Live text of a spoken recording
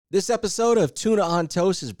This episode of Tuna on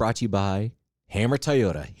Toast is brought to you by Hammer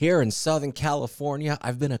Toyota. Here in Southern California,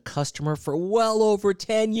 I've been a customer for well over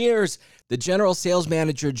 10 years. The general sales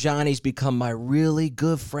manager, Johnny's become my really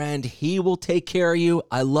good friend. He will take care of you.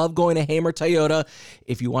 I love going to Hammer Toyota.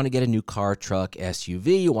 If you want to get a new car, truck,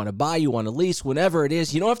 SUV, you want to buy, you want to lease, whenever it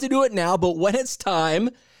is, you don't have to do it now, but when it's time,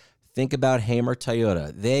 think about Hammer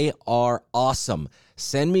Toyota. They are awesome.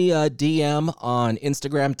 Send me a DM on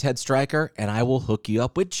Instagram, Ted Stryker, and I will hook you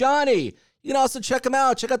up with Johnny. You can also check him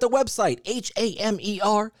out. Check out the website,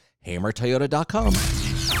 HAMER, HammerToyota.com.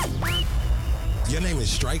 Your name is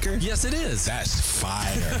Stryker? Yes, it is. That's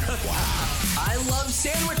fire. Wow. I love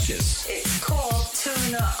sandwiches. It's called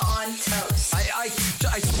Tuna on Toast. I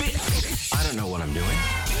spit. I don't know what I'm doing.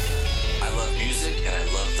 I love music, and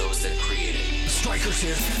I love those that create it. Stryker's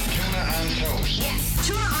here. Tuna on Toast. Yes,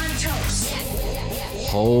 Tuna on Toast.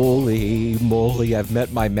 Holy moly, I've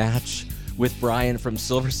met my match with Brian from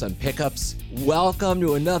Silver Sun Pickups. Welcome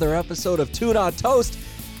to another episode of Tuna on Toast.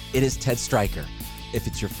 It is Ted Stryker. If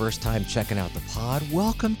it's your first time checking out the pod,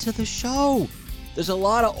 welcome to the show. There's a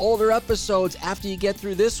lot of older episodes after you get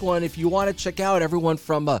through this one. If you want to check out everyone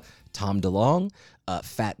from Tom DeLonge,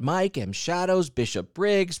 Fat Mike, M. Shadows, Bishop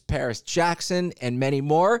Briggs, Paris Jackson, and many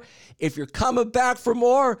more. If you're coming back for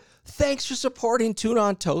more, thanks for supporting Tuna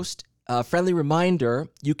on Toast. Friendly reminder,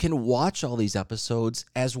 you can watch all these episodes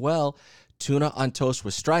as well. Tuna on Toast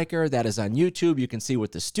with Stryker, that is on YouTube. You can see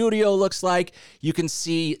what the studio looks like. You can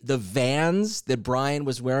see the Vans that Brian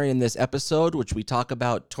was wearing in this episode, which we talk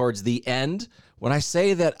about towards the end. When I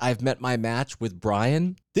say that I've met my match with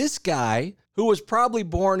Brian, this guy, who was probably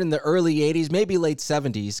born in the early 80s, maybe late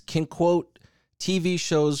 70s, can quote TV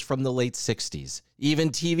shows from the late 60s, even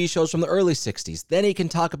TV shows from the early 60s. Then he can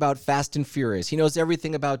talk about Fast and Furious. He knows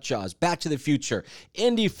everything about Jaws, Back to the Future,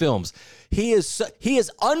 indie films. He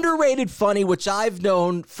is underrated funny, which I've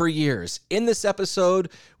known for years. In this episode,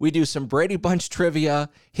 we do some Brady Bunch trivia.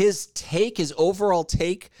 His overall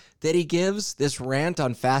take that he gives, this rant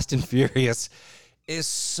on Fast and Furious, is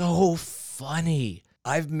so funny.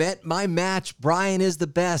 I've met my match. Brian is the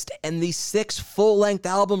best. And the 6th full-length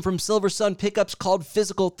album from Silver Sun Pickups called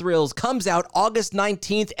Physical Thrills comes out August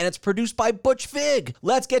 19th, and it's produced by Butch Vig.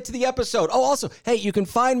 Let's get to the episode. Oh, also, hey, you can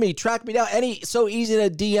find me, track me down. So easy to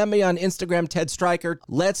DM me on Instagram, Ted Stryker.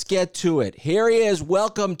 Let's get to it. Here he is.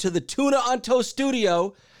 Welcome to the Tuna on Toast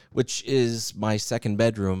studio, which is my second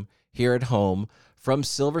bedroom here at home. From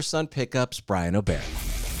Silver Sun Pickups, Brian O'Barry.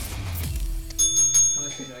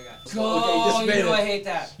 Oh, you know I hate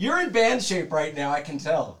that. You're in band shape right now, I can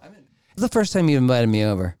tell. It's the first time you invited me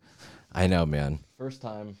over. I know, man. First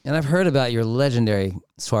time. And I've heard about your legendary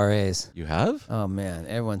soirees. You have? Oh, man.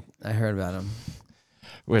 I heard about them.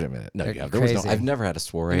 Wait a minute. No, They're yeah, there was no. crazy. Have never had a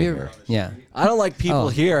soiree here. Yeah. I don't like people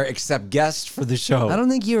here except guests for the show. I don't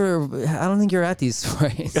think you're at these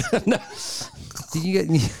soirees. No. Did you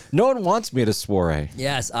get? No one wants me to soiree.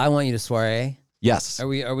 Yes, I want you to soiree. Yes. Are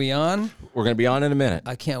we on? We're going to be on in a minute.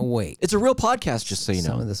 I can't wait. It's a real podcast, just so you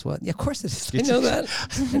Some know. of this what? Yeah, of course it is. I know that.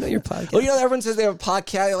 I know your podcast. Well, you know, everyone says they have a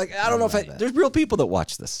podcast. Like, I don't know if there's real people that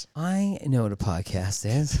watch this. I know what a podcast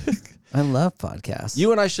is. I love podcasts.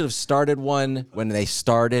 You and I should have started one when they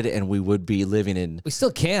started, and we would be living in. We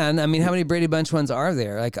still can. I mean, how many Brady Bunch ones are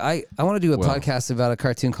there? Like, I want to do a podcast about a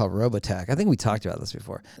cartoon called Robotech. I think we talked about this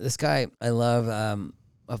before. This guy, I love.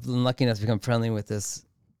 I've been lucky enough to become friendly with this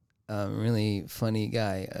really funny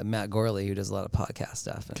guy, Matt Gorley, who does a lot of podcast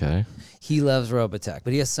stuff. And Okay. he loves Robotech,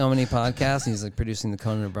 but he has so many podcasts. And he's like producing the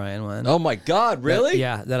Conan O'Brien one. Oh my God! Really?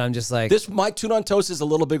 That I'm just like My Tune on Toast is a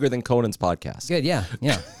little bigger than Conan's podcast. good. Yeah,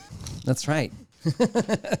 that's right.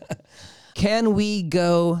 Can we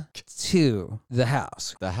go to the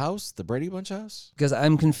house? The house, the Brady Bunch house. Because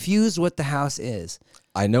I'm confused what the house is.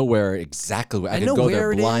 I know where exactly. I know could go where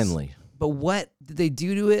there it is. blindly. But what did they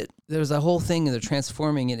do to it? There was a whole thing, and they're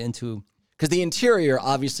transforming it into. Because the interior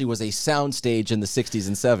obviously was a soundstage in the 60s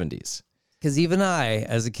and 70s. Because even I,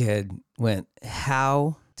 as a kid, went,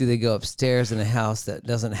 how do they go upstairs in a house that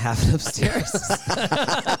doesn't have an upstairs?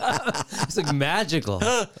 It's like magical.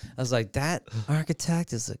 I was like, that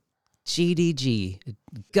architect is a GDG.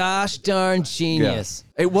 Gosh darn genius.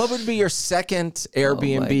 Hey, what would be your second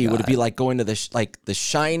Airbnb? Would it be like going to the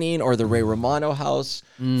Shining or the Ray Romano house,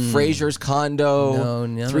 Fraser's condo, No,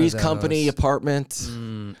 none of Three's those. Company apartment?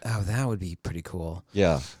 Oh, that would be pretty cool.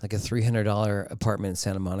 Yeah. Like a $300 apartment in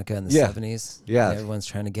Santa Monica in the Yeah. 70s. Yeah. Everyone's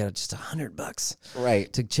trying to get just $100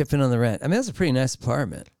 Right. to chip in on the rent. I mean, that's a pretty nice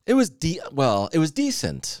apartment. It was it was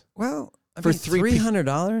decent. Well, I For mean, three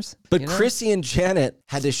 $300. But you know? Chrissy and Janet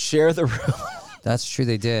had to share the room. That's true,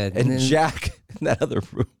 they did. And Jack in that other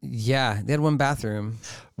room? Yeah, they had one bathroom.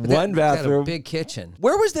 But One they had bathroom. a big kitchen.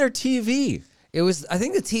 Where was their TV? It was. I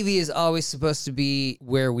think the TV is always supposed to be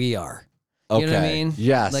where we are. You know what I Okay. mean?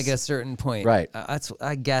 Yes. Like a certain point. Right.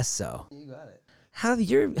 I guess so. You got it. How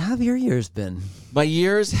have your years been? My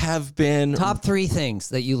years have been Top 3 things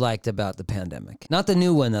that you liked about the pandemic. Not the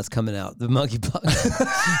new one that's coming out, the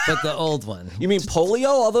monkeypox, but the old one. You mean polio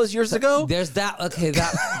all those years ago? There's that. Okay.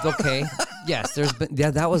 Okay. Yes. There's been.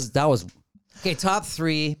 Yeah. That was. Okay. Top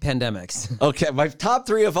 3 pandemics. Okay, my top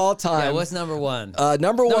 3 of all time. Yeah. What's number 1?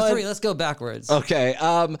 Number 1. 3. Let's go backwards. Okay.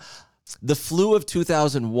 The flu of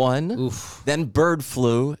 2001, Oof. then bird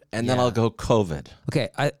flu, and then Yeah. I'll go COVID. Okay.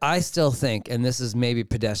 I still think, and this is maybe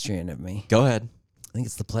pedestrian of me. Go ahead. I think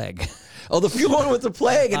it's the plague. Oh, the flu one with the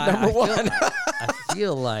plague at number 1. I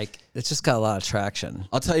feel like it's just got a lot of traction.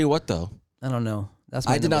 I'll tell you what, though. I don't know. That's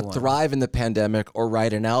my I did number not 1. thrive in the pandemic or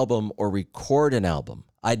write an album or record an album.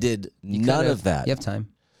 I did none of that. You have time.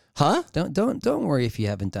 Huh? Don't worry if you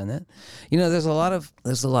haven't done that. You know, there's a lot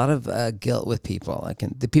of guilt with people.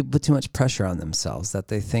 The people put too much pressure on themselves that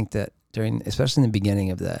they think that especially in the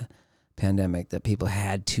beginning of the pandemic, that people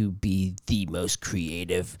had to be the most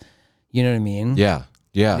creative. You know what I mean? Yeah.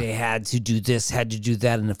 Yeah. They had to do this, had to do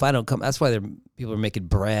that, and if I don't come, that's why people are making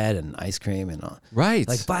bread and ice cream and all. Right.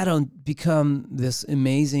 Like, if I don't become this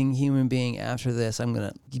amazing human being after this, I'm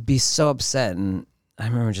gonna be so upset. And I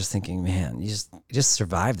remember just thinking, man, you just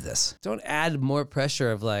survived this. Don't add more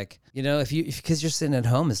pressure of like, you know, because you're sitting at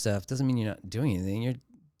home and stuff, doesn't mean you're not doing anything. You're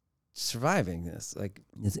surviving this. Like,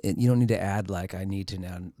 you don't need to add like, I need to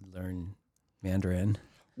now learn Mandarin,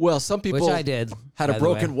 Well, some people which I did. had by a the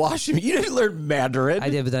way. broken washing. You didn't learn Mandarin. I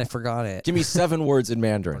did, but then I forgot it. Give me 7 words in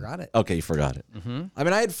Mandarin. Forgot it. Okay, you forgot it. I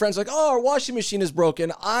mean, I had friends like, oh, our washing machine is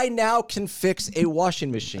broken. I now can fix a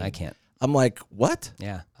washing machine. I can't. I'm like, what?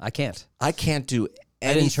 Yeah, I can't. I can't do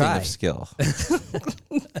didn't anything try. of skill.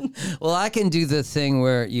 Well, I can do the thing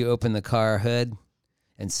where you open the car hood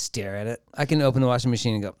and stare at it. I can open the washing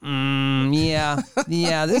machine and go,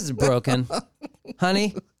 yeah, this is broken.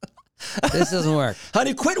 Honey, this doesn't work.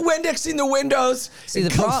 Honey, quit Windexing the windows. See,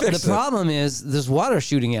 and the come fix it. problem is there's water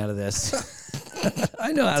shooting out of this.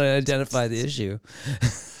 I know how to identify the issue.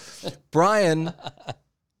 Brian,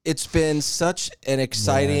 it's been such an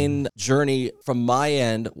exciting journey from my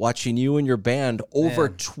end watching you and your band over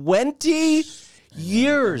Man. 20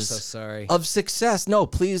 years So sorry. of success. No,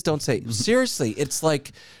 please don't say. Seriously, it's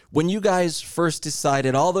like when you guys first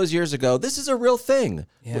decided all those years ago, this is a real thing.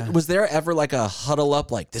 Yeah. Was there ever like a huddle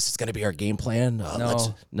up, like this is going to be our game plan?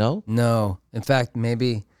 No. No? No. In fact,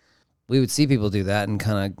 maybe we would see people do that and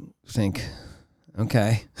kind of think,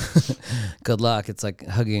 okay, good luck. It's like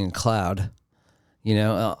hugging a cloud. You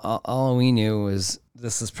know, all we knew was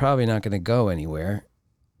this is probably not going to go anywhere.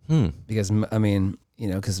 Because, I mean, you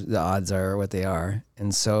know, because the odds are what they are.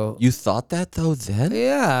 And so, You thought that though then?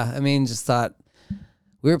 yeah, I mean, just thought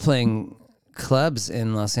we were playing clubs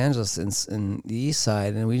in Los Angeles in the East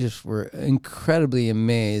Side, and we just were incredibly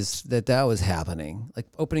amazed that was happening. Like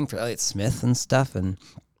opening for Elliott Smith and stuff, and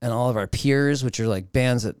all of our peers, which are like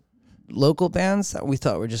bands local bands that we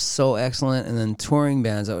thought were just so excellent, and then touring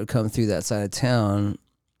bands that would come through that side of town.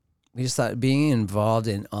 We just thought being involved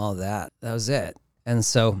in all that was it. And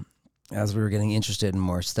so as we were getting interested in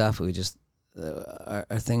more stuff, we just our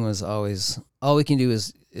thing was always, all we can do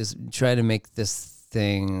is try to make this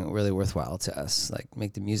thing really worthwhile to us, like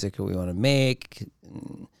make the music that we want to make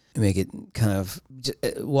it kind of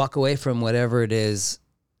walk away from whatever it is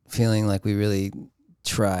feeling like we really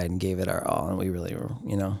tried and gave it our all, and we really were,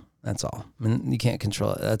 you know. That's all. I mean, you can't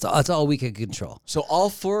control it. That's all we could control. So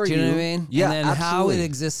all four of Do you know what I mean? Yeah, And then how absolutely. it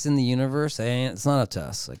exists in the universe, it's not up to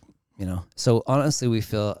us. Like, you know. So honestly, we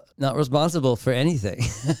feel not responsible for anything.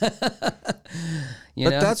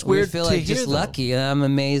 But that's weird We feel to like hear, just though. lucky, and I'm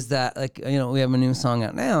amazed that, like, you know, we have a new song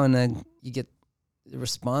out now, and then you get the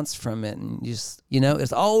response from it, and you just, you know,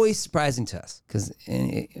 it's always surprising to us because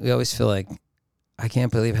we always feel like, I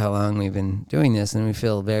can't believe how long we've been doing this, and we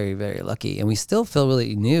feel very, very lucky. And we still feel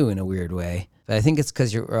really new in a weird way. But I think it's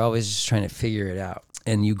because we're always just trying to figure it out.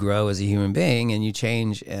 And you grow as a human being, and you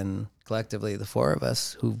change. And collectively, the four of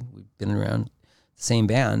us who've been around the same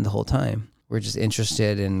band the whole time, we're just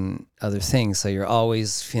interested in other things. So you're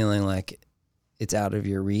always feeling like it's out of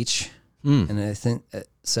your reach. And I think,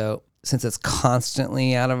 so since it's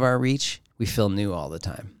constantly out of our reach, we feel new all the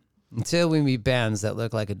time. Until we meet bands that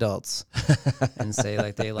look like adults and say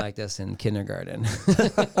like they liked us in kindergarten.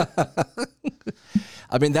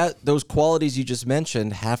 I mean, those qualities you just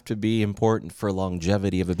mentioned have to be important for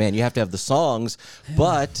longevity of a band. You have to have the songs,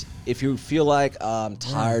 but if you feel like I'm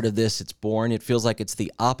tired of this, it's boring, it feels like it's the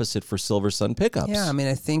opposite for Silver Sun Pickups. Yeah, I mean,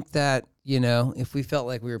 I think that if we felt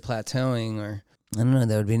like we were plateauing, or I don't know,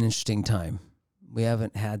 that would be an interesting time. We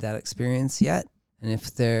haven't had that experience yet, and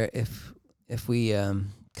if we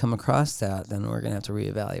come across that, then we're gonna have to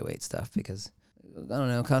reevaluate stuff, because I don't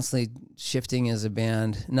know, constantly shifting as a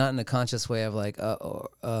band, not in a conscious way of like,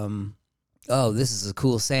 this is a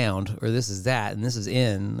cool sound, or this is that, and this is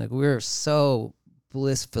in. Like, we're so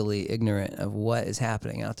blissfully ignorant of what is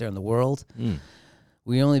happening out there in the world.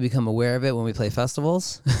 We only become aware of it when we play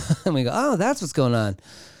festivals, and we go, oh, that's what's going on.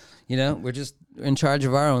 We're just in charge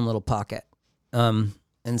of our own little pocket. And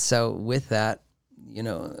so with that,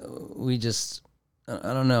 we just,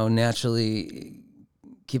 I don't know, naturally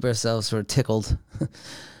keep ourselves sort of tickled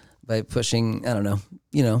by pushing, I don't know,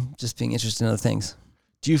 just being interested in other things.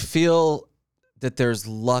 Do you feel that there's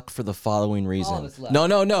luck for the following reason? All of it's luck.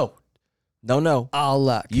 No. All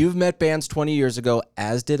luck. You've met bands 20 years ago,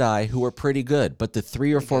 as did I, who were pretty good, but the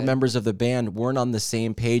 3 or 4 members of the band weren't on the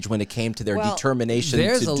same page when it came to their determination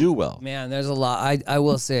to do well. Man, there's a lot. I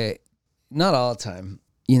will say, not all the time.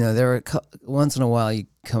 There are once in a while you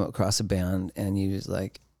come across a band and you just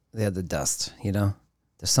like, they have the dust, There's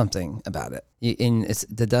something about it.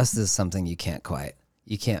 The dust is something you can't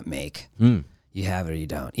make. You have it or you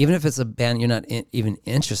don't. Even if it's a band you're not even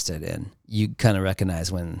interested in, you kind of recognize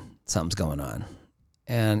when something's going on.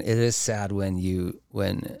 And it is sad when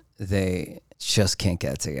they just can't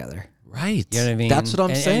get it together. Right. You know what I mean? That's what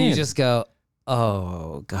I'm saying. And you just go,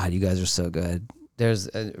 oh God, you guys are so good. There's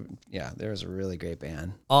a really great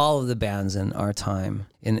band. All of the bands in our time,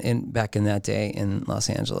 back in that day in Los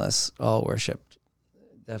Angeles, all worshipped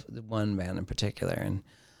the one band in particular, and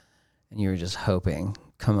you were just hoping,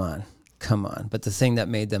 come on. But the thing that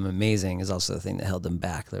made them amazing is also the thing that held them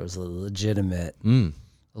back. There was a legitimate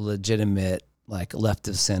like left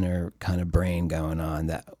of center kind of brain going on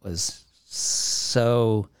that was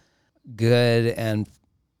so good and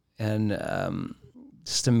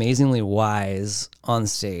just amazingly wise on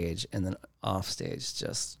stage, and then off stage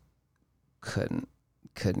just couldn't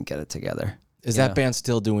get it together. Is that band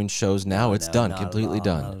still doing shows now? It's done, completely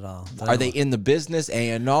done. Not at all. Are they in the business,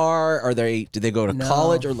 A&R? Did they go to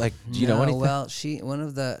college, or like, do you know anything? Well, one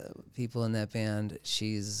of the people in that band,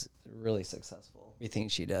 she's really successful. We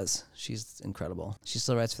think she does. She's incredible. She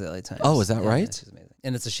still writes for the LA Times. Oh, is that right? Yeah, she's amazing.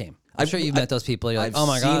 And it's a shame. I'm sure you've met those people. You're like, I've oh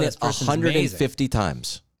my God, seen this it person's 150 amazing.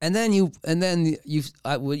 times. And then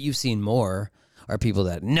what you've seen more are people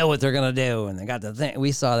that know what they're gonna do, and they got the thing.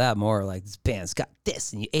 We saw that more, like, this band's got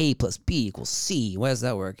this, and A plus B equals C. Why does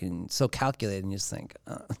that work? And so calculated, and you just think,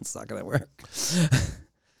 it's not gonna work.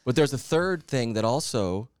 But there's a third thing that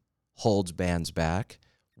also holds bands back.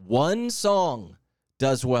 One song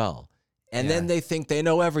does well, and then they think they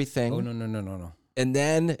know everything. Oh no. And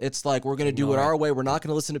then it's like, we're going to do it our way. We're not going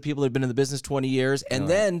to listen to people that have been in the business 20 years. And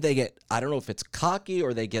then they get, I don't know if it's cocky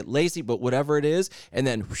or they get lazy, but whatever it is. And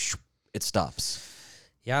then whoosh, it stops.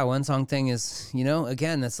 Yeah, one song thing is,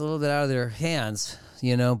 again, that's a little bit out of their hands,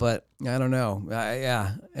 but I don't know.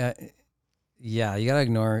 Yeah, you got to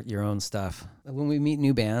ignore your own stuff. When we meet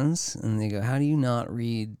new bands and they go, how do you not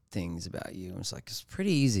read things about you? And it's like, it's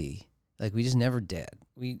pretty easy. Like, we just never did.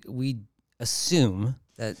 We assume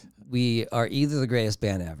that we are either the greatest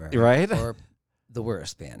band ever, right, or the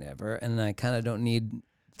worst band ever, and I kind of don't need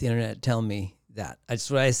the internet to tell me that.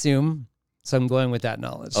 That's what I assume, so I'm going with that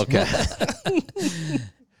knowledge. Okay.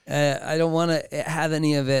 I don't want to have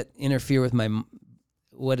any of it interfere with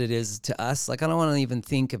what it is to us. Like, I don't want to even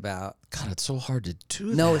think about. God, it's so hard to do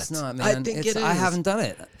that. No, it's not, man. I think it is. I haven't done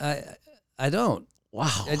it. I don't.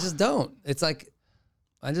 Wow. I just don't. It's like,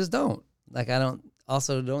 I just don't. Like, I don't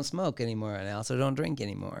smoke anymore, and I also don't drink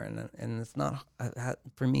anymore, and it's not,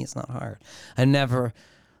 for me, it's not hard. I never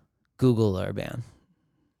Googled our band.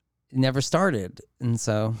 It never started, and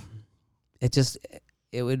so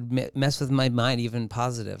it would mess with my mind, even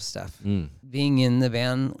positive stuff. Being in the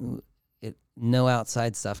band, no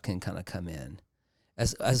outside stuff can kind of come in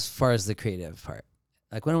as far as the creative part.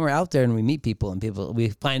 Like, when we're out there and we meet people and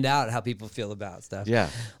we find out how people feel about stuff. Yeah.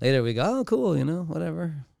 Later we go, oh, cool,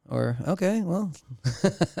 whatever. Or, okay, well.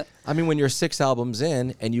 I mean, when you're 6 albums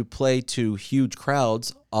in and you play to huge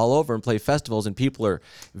crowds all over and play festivals and people are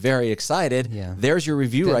very excited, there's your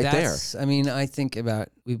review right there. I mean, I think about,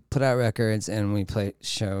 we put out records and we play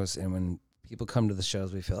shows, and when people come to the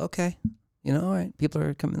shows, we feel, okay, all right, people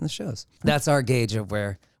are coming to the shows. That's our gauge of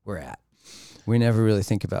where we're at. We never really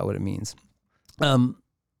think about what it means.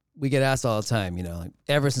 We get asked all the time, like,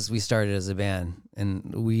 ever since we started as a band,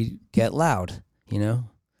 and we get loud,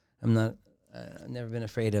 I've never been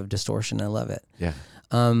afraid of distortion. I love it. Yeah.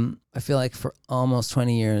 I feel like for almost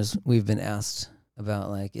 20 years, we've been asked about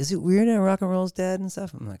like, is it weird that rock and roll's dead and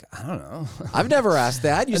stuff? I'm like, I don't know. I've never asked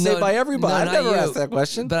that. You say by everybody. I've never asked that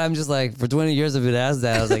question. But I'm just like, for 20 years I've been asked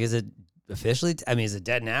that. I was like, is it officially? I mean, is it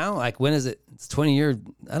dead now? Like, when is it? It's 20 years.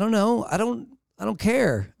 I don't know. I don't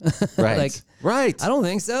care. Right. Like, right. I don't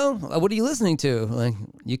think so. What are you listening to? Like,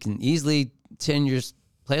 you can easily change your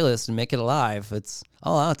playlist and make it alive. It's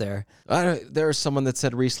all out there. There was someone that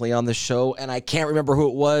said recently on the show, and I can't remember who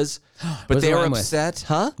it was, but does they it were rhyme with? upset.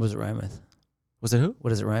 Huh? What does it rhyme with? Was it who? What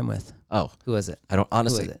does it rhyme with? Oh, Who is it? I don't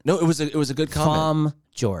honestly. Who is it? No, it was a good comment.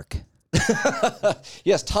 Tom Jork.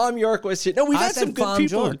 Yes, Tom York was here. No, we've I had said some good Tom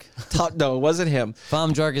people. York. No, it wasn't him.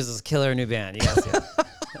 Tom Jork is this killer new band. You guys see it.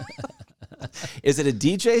 Is it a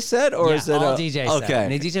DJ set or Yeah, is it all a DJ set. Okay.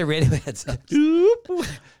 And they DJ Radiohead set.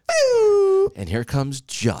 And here comes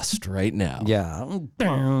Just right now. Yeah.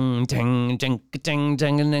 Ding, ding, ding, ding,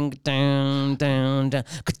 ding, ding, ding, ding,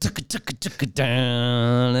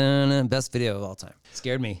 ding. Best video of all time.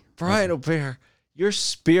 Scared me. Brian O'Bear, your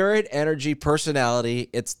spirit, energy, personality,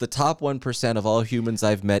 it's the top 1% of all humans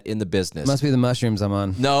I've met in the business. Must be the mushrooms I'm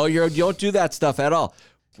on. No, you don't do that stuff at all.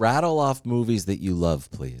 Rattle off movies that you love,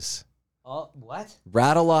 please. What?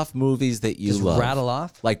 Rattle off movies that you Just love. rattle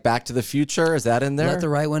off? Like Back to the Future, is that in there? Let the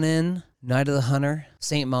Right One In, Night of the Hunter,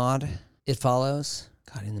 Saint Maud, It Follows,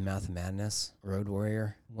 God in the Mouth of Madness, Road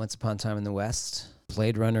Warrior, Once Upon a Time in the West,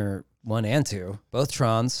 Blade Runner 1 and 2, both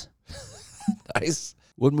Trons. Nice.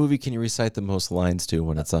 What movie can you recite the most lines to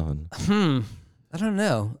when it's on? I don't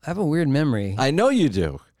know. I have a weird memory. I know you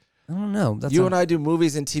do. I don't know. That's You and I do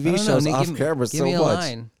movies and TV shows off camera so give me a much.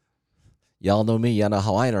 line. Y'all know me. Y'all know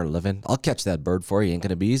how I earn a living. I'll catch that bird for you. Ain't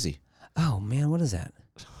gonna be easy. Oh, man, what is that?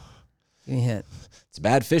 Give me a hint. It's a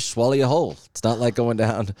bad fish, swallow you whole. It's not like going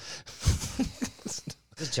down. Is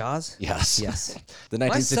it Jaws? Yes. Yes. The My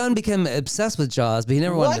 1960s. son became obsessed with Jaws, but he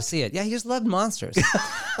never wanted What? to see it. Yeah, he just loved monsters.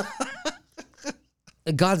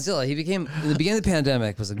 Godzilla. He became, in the beginning of the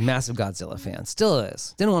pandemic, was a massive Godzilla fan. Still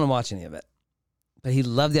is. Didn't want to watch any of it. But he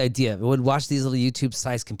loved the idea. He would watch these little YouTube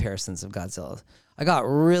size comparisons of Godzilla. I got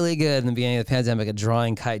really good in the beginning of the pandemic at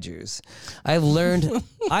drawing kaijus. I've learned,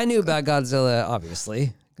 I knew about Godzilla,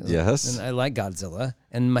 obviously. Yes. And I like Godzilla.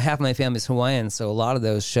 And half my family's Hawaiian, so a lot of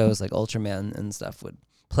those shows like Ultraman and stuff would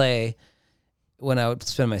play when I would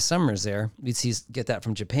spend my summers there. We'd get that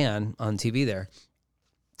from Japan on TV there.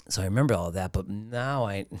 So I remember all of that, but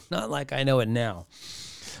now not like I know it now.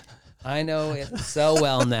 I know it so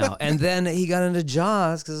well now. And then he got into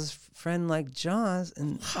Jaws because his friend liked Jaws,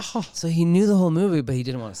 and so he knew the whole movie, but he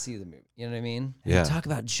didn't want to see the movie. You know what I mean? And Yeah. he'd talk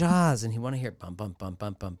about Jaws, and he want to hear bum bum bum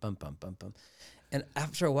bum bum bum bum bum bum. And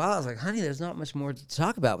after a while, I was like, "Honey, there's not much more to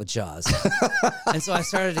talk about with Jaws." And so I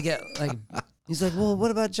started to get like, he's like, "Well, what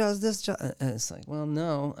about Jaws? This Jaws?" And it's like, "Well,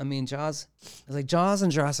 no. I mean, Jaws." I was like, "Jaws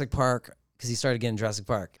and Jurassic Park," because he started getting Jurassic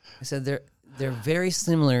Park. I said they're very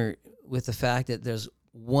similar with the fact that there's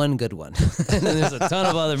one good one, and then there's a ton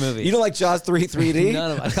of other movies. You don't like Jaws 3D?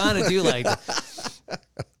 None of them. I kind of do like.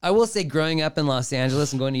 I will say, growing up in Los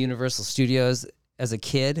Angeles and going to Universal Studios as a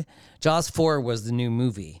kid, Jaws 4 was the new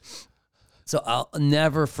movie. So I'll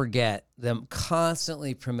never forget them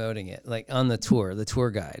constantly promoting it, like on the tour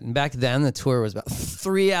guide. And back then, the tour was about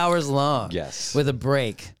 3 hours long. Yes. With a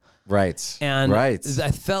break. Right. And right.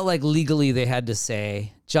 I felt like legally they had to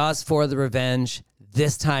say, Jaws 4 The Revenge,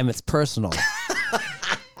 this time it's personal.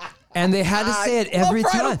 And they had to say it every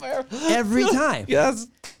time. Every time. Yes.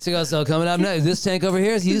 So he goes, so coming up next, this tank over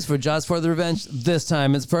here is used for Jaws 4 The Revenge. This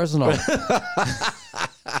time it's personal.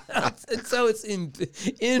 And so it's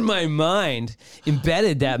in my mind,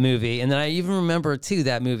 embedded, that movie. And then I even remember, too,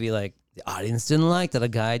 that movie, like, the audience didn't like that a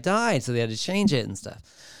guy died, so they had to change it and stuff.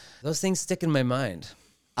 Those things stick in my mind.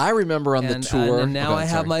 I remember on the tour. And now I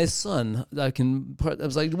have my son. I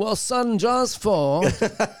was like, well, son, Jaws 4.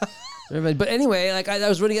 But anyway, like I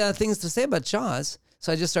was running out of things to say about Jaws.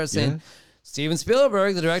 So I just started saying, Steven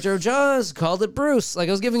Spielberg, the director of Jaws, called it Bruce. Like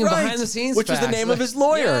I was giving him behind the scenes which was the facts. name Like, of his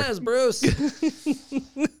lawyer. Yes, Bruce.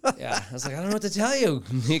 Yeah, I was like, I don't know what to tell you,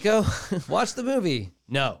 Nico. Watch the movie.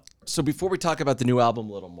 No. So before we talk about the new album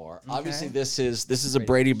a little more, obviously this is a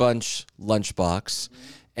Brady Bunch lunchbox,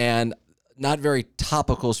 and not very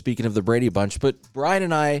topical. Speaking of the Brady Bunch, but Brian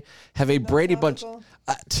and I have a Brady Bunch.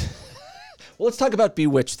 Well, let's talk about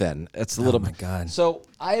Bewitched then. It's a little. my God. So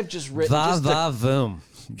I have just written. Va just va voom.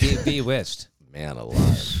 Bewitched. Man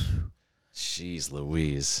alive. Jeez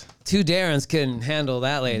Louise. Two Darrens couldn't handle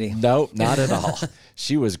that lady. Nope, not at all.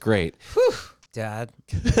 She was great. Dad,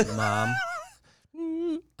 Mom,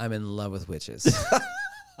 I'm in love with witches.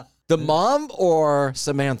 The mom or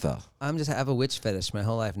Samantha? I have a witch fetish my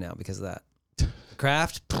whole life now because of that.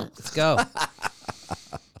 Craft, let's go.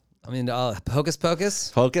 I'm into all Hocus Pocus.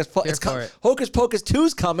 It's Hocus Pocus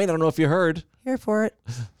 2's coming. I don't know if you heard. Here for it.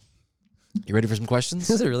 You ready for some questions?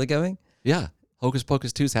 Is it really coming? Yeah. Hocus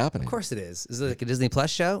Pocus 2's happening. Of course it is. Is it like a Disney Plus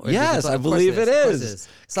show? Or is it Yes, just- I of course believe it Of course is.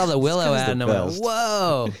 Saw the Willow This guy's ad and the I went, best.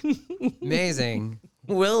 whoa, amazing.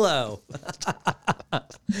 Willow.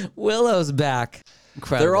 Willow's back.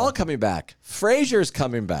 Incredible. They're all coming back. Frasier's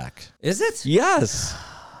coming back. Is it? Yes.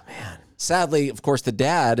 Oh, man. Sadly, of course, the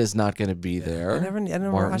dad is not going to be there. I never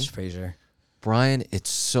Martin. watched Frasier. Brian,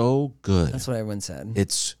 it's so good. That's what everyone said.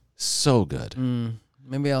 It's so good.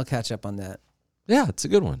 Maybe I'll catch up on that. Yeah, it's a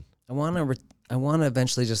good one. I want to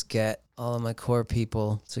eventually just get all of my core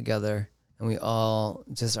people together and we all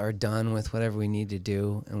just are done with whatever we need to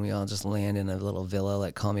do and we all just land in a little villa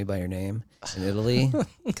like Call Me By Your Name in Italy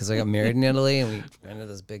because I got married in Italy and we rented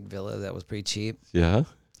this big villa that was pretty cheap. Yeah.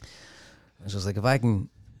 I was just like,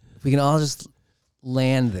 if we can all just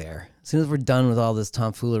land there as soon as we're done with all this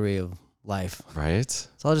tomfoolery of life. Right?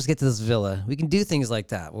 So I'll just get to this villa. We can do things like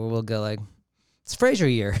that where we'll go like, it's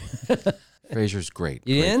Frasier year. Frasier's great.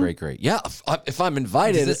 You great, in? great, great. Yeah, if I'm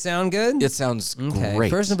invited, Does it sound good? it sounds Okay. great.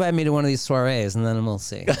 First invite me to one of these soirees and then we'll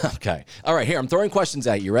see. Okay. All right, here, I'm throwing questions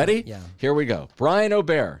at you. Ready? Yeah. Here we go. Brian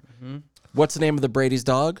O'Bear. What's the name of the Brady's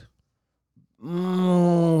dog?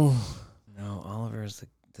 No, Oliver's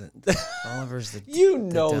the Oliver's the You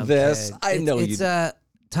the know dumb this. kid. I know it's you. It's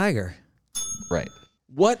Tiger. Right.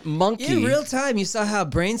 What monkey? In real time, you saw how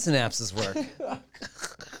brain synapses work. Isn't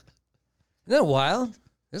that wild?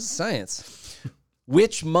 This is science.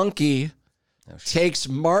 Which monkey Oh, shit. takes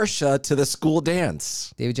Marsha to the school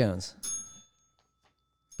dance? Davy Jones.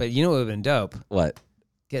 But you know what would have been dope? What?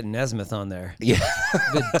 Getting Nesmith on there. Yeah. A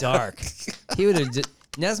bit dark. He would have.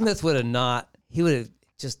 Nesmith would have not. He would have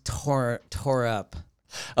just tore up.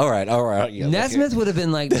 All right. Yeah, Nesmith would have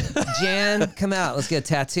been like, Jan, come out. Let's get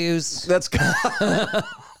tattoos. That's good.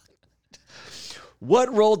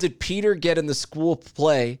 What role did Peter get in the school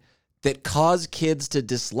play that caused kids to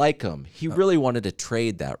dislike him? He really wanted to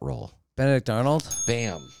trade that role. Benedict Arnold.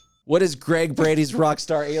 Bam. What is Greg Brady's rock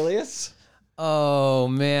star alias? Oh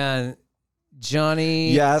man,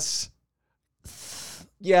 Johnny Yes.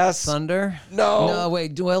 Yes. Thunder. No. No,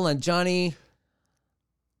 wait, Dwell and Johnny.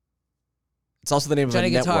 It's also the name of Johnny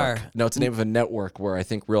a network. Guitar. No, it's the name of a network where I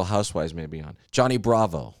think Real Housewives may be on. Johnny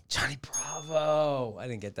Bravo. Johnny Bravo. I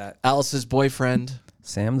didn't get that. Alice's boyfriend.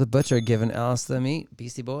 Sam the Butcher giving Alice the meat.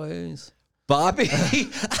 Beastie Boys. Bobby.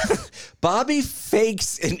 Bobby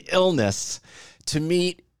fakes an illness to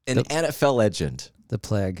meet an NFL legend. The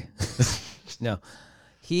plague. No,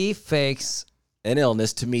 he fakes. An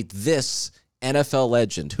illness to meet this NFL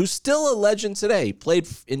legend, who's still a legend today. He played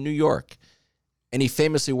in New York, and he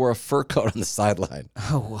famously wore a fur coat on the sideline.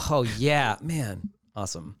 Oh yeah, man,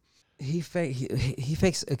 awesome. He fakes. No,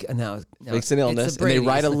 Fakes an it's illness, the and they Brady's.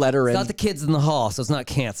 write a letter It's in. not the kids in the hall, so it's not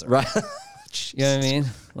cancer. Right? You know what I mean?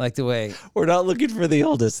 Like the way. We're not looking for the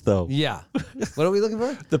illness, though. Yeah. What are we looking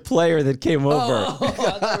for? The player that came over. Oh, I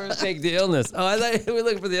thought we were taking the illness. Oh, I thought we were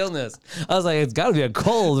looking for the illness. I was like, it's got to be a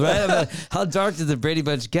cold, right? I'm like, how dark did the Brady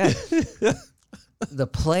Bunch get? The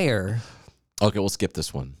player. Okay, we'll skip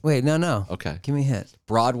this one. Wait, no. Okay. Give me a hit.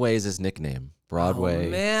 Broadway is his nickname. Broadway.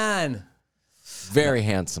 Oh, man. Very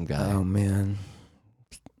handsome guy. Oh, man.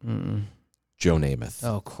 Joe Namath.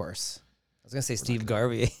 Oh, of course. I was going to say Steve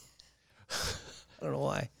Garvey. I don't know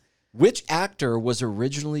why. Which actor was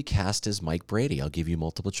originally cast as Mike Brady? I'll give you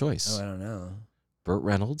multiple choice. Oh, I don't know. Burt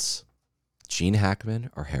Reynolds, Gene Hackman,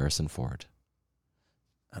 or Harrison Ford?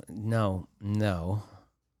 No.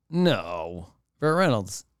 Burt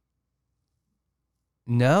Reynolds.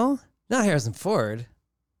 No? Not Harrison Ford.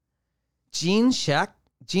 Gene Shalit?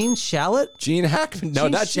 Gene Hackman. No,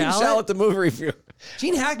 Gene not Gene Shalit? Shalit, the movie review.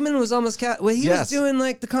 Gene Hackman was almost cast. Well, he Yes. was doing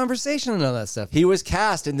like the conversation and all that stuff. He was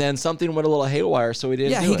cast, and then something went a little haywire, so he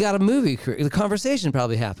didn't Yeah, do he it. got a movie career. The conversation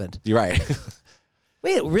probably happened. You're right.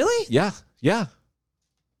 Wait, really? Yeah.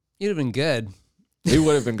 You'd have been good. He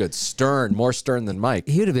would have been good. Stern, more stern than Mike.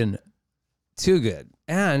 He would have been too good.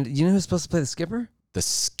 And you know who's supposed to play the skipper?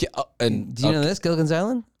 And Do you know this? Gilligan's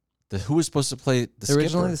Island? who was supposed to play the skipper?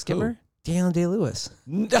 Originally the skipper? Daniel Day-Lewis.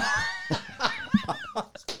 Who?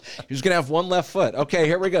 He's gonna have one left foot. Okay,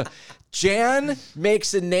 here we go. Jan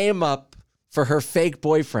makes a name up for her fake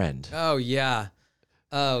boyfriend. Oh yeah.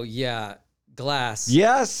 Glass.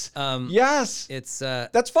 Yes. Yes. It's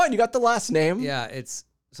That's fine. You got the last name. yeah, it's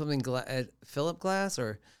something Philip Glass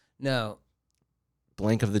or no,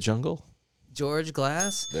 Blank of the Jungle. George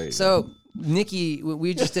Glass. There you so Nikki,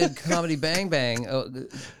 we just did Comedy Bang Bang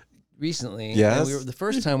recently. Yes. And the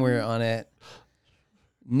first time we were on it,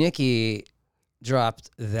 Nikki dropped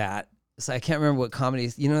that So I can't remember what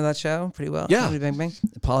comedy. You know that show pretty well? Yeah. Comedy Bang Bang.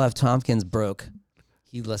 Paul F. Tompkins broke.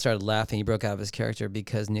 He started laughing. He broke out of his character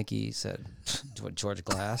because Nikki said George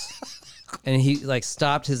Glass, and he like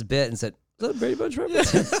stopped his bit and said, "The Brady Bunch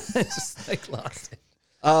reference." Just like lost it.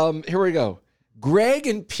 Here we go. Greg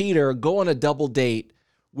and Peter go on a double date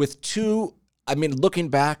with two, I mean, looking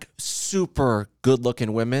back, super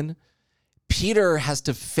good-looking women. Peter has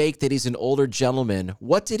to fake that he's an older gentleman.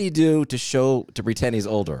 What did he do to pretend he's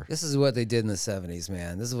older? This is what they did in the 70s,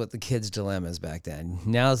 man. This is what the kids' dilemma is back then.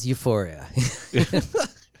 Now it's Euphoria.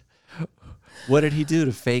 What did he do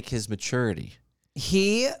to fake his maturity?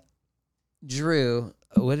 He drew.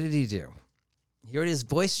 What did he do? He already, his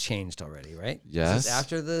voice changed already, right? Yes. This is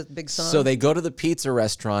after the big song. So they go to the pizza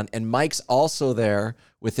restaurant, and Mike's also there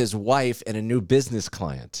with his wife and a new business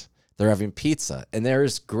client. They're having pizza, and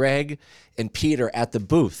there's Greg and Peter at the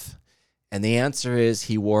booth. And the answer is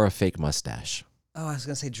he wore a fake mustache. Oh, I was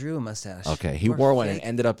going to say drew a mustache. Okay, he wore one and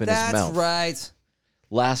ended up in his mouth. That's right.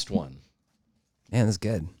 Last one. Man, that's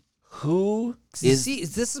good. Who This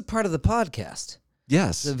is part of the podcast.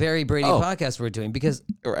 Yes. The Very Brady podcast we're doing because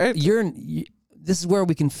Right. this is where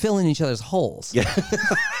we can fill in each other's holes. Yeah.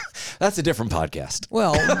 That's a different podcast.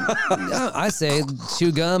 Well, I say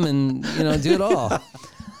chew gum and, do it all.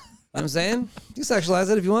 You know what I'm saying? You sexualize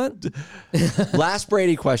it if you want. Last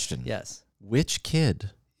Brady question. Yes. Which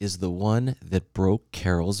kid is the one that broke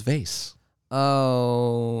Carol's vase?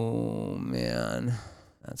 Oh, man.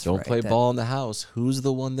 That's Don't right. play ball in the house. Who's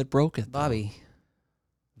the one that broke it? though? Bobby.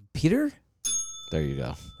 Peter? There you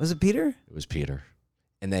go. Was it Peter? It was Peter.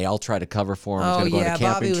 And they all try to cover for him. Oh, He's going to go yeah, on a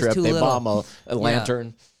camping Bobby was trip. too They little. bomb a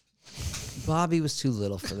lantern. Bobby was too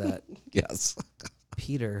little for that. Yes.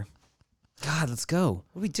 Peter. God, let's go.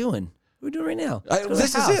 What are we doing? What are we doing right now? Let's go to the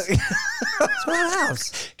This house. is it. Let's go to the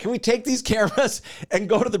house. Can we take these cameras and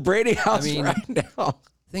go to the Brady house right now?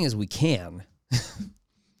 Thing is, we can.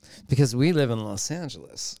 Because we live in Los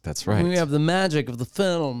Angeles. That's right. We have the magic of the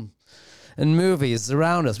film and movies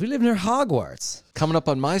around us. We live near Hogwarts. Coming up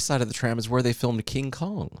on my side of the tram is where they filmed King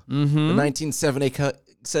Kong. The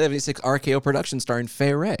 1976 RKO production starring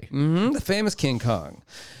Fay Wray. The famous King Kong.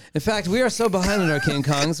 In fact, we are so behind on our King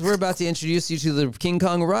Kongs, we're about to introduce you to the King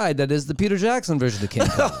Kong ride that is the Peter Jackson version of King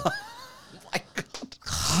Kong. My God.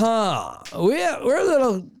 Huh. We're a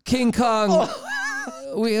little King Kong.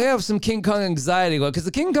 We have some King Kong anxiety going because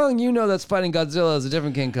the King Kong that's fighting Godzilla is a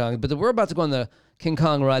different King Kong, but we're about to go on the King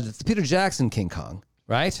Kong ride. It's the Peter Jackson King Kong,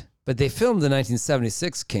 right? But they filmed the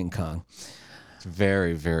 1976 King Kong. It's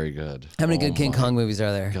very, very good. How many good King Kong movies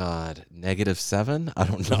are there? God, -7? I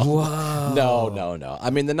don't know. Whoa. No. I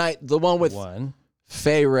mean, the one with One.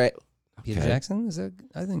 Fay Wray. Peter Jackson?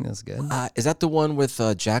 I think that's good. Is that the one with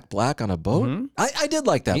Jack Black on a boat? I did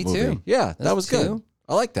like that Me movie. too. Yeah, that That's was good. two.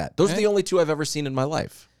 I like that. Those are the only two I've ever seen in my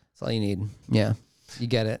life. That's all you need. Yeah. You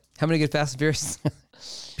get it. How many good Fast and Furious?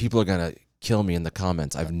 People are going to kill me in the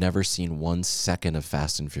comments. I've never seen 1 second of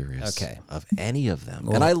Fast and Furious. Okay. Of any of them.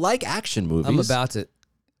 And I like action movies. I'm about to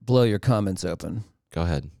blow your comments open. Go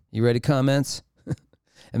ahead. You ready, comments? And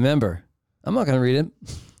remember, I'm not going to read it,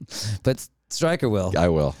 but Stryker will. I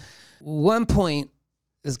will. One point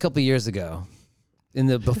is a couple of years ago in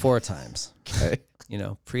the before times, Okay.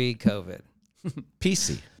 pre-COVID.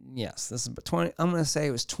 PC. Yes, this is 20. I'm going to say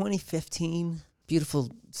it was 2015.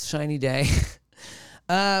 Beautiful, shiny day.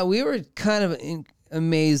 We were kind of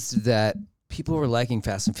amazed that people were liking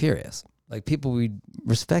Fast and Furious. Like people we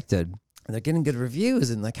respected, and they're getting good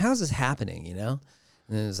reviews. And like, how's this happening? And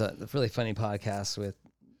there's a really funny podcast with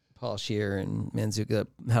Paul Scheer and Manzuka.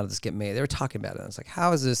 How did this get made? They were talking about it. I was like,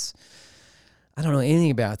 how is this? I don't know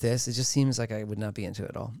anything about this. It just seems like I would not be into it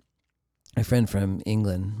at all. My friend from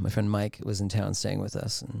England, my friend Mike, was in town staying with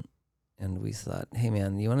us, and we thought, hey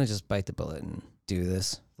man, you want to just bite the bullet and do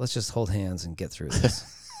this? Let's just hold hands and get through this.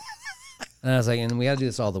 And I was like, and we got to do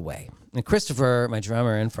this all the way. And Christopher, my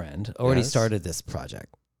drummer and friend, already started this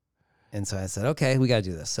project. And so I said, okay, we got to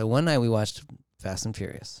do this. So one night we watched Fast and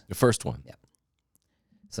Furious. The first one. Yeah.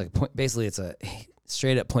 It's like basically it's a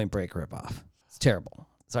straight up Point Break ripoff. It's terrible.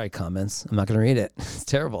 Sorry, comments. I'm not going to read it. It's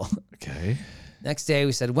terrible. Okay. Next day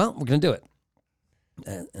we said, well, we're going to do it.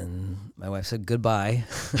 And my wife said goodbye.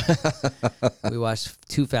 We watched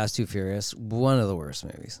Too Fast, Too Furious. One of the worst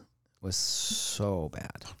movies. It was so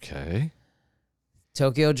bad. Okay.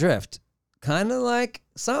 Tokyo Drift. Kind of like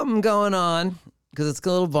something going on because it's a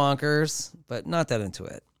little bonkers, but not that into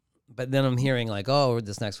it. But then I'm hearing like, oh,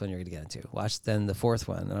 this next one you're going to get into. Watch then the fourth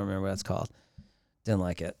one. I don't remember what it's called. Didn't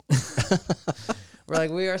like it. We're like,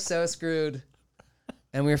 we are so screwed.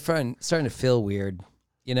 And we were starting to feel weird,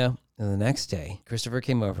 And the next day, Christopher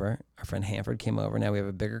came over. Our friend Hanford came over. Now we have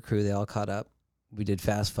a bigger crew. They all caught up. we did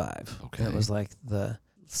Fast Five. Okay. And it was like the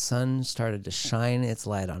sun started to shine its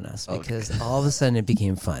light on us because all of a sudden it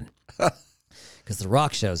became fun. Because The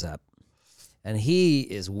Rock shows up and he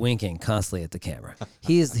is winking constantly at the camera.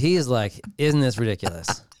 He is like, isn't this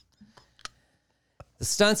ridiculous? The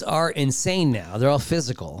stunts are insane now. They're all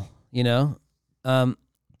physical, you know?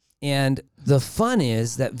 And the fun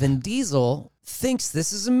is that Vin Diesel thinks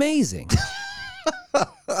this is amazing.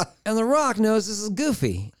 And The Rock knows this is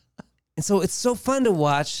goofy. And so it's so fun to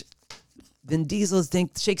watch Vin Diesel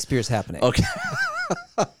think Shakespeare's happening. Okay.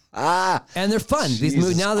 And they're fun. These Jesus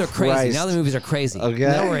movies, now they're crazy. Christ. Now the movies are crazy.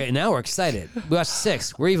 Okay. Now we're excited. We watched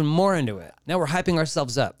 6. We're even more into it. Now we're hyping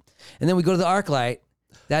ourselves up. And then we go to the ArcLight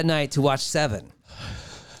that night to watch 7.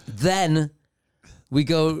 Then we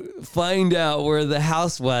go find out where the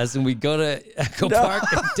house was, and we go to Echo Park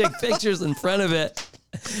and take pictures in front of it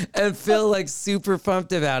and feel like super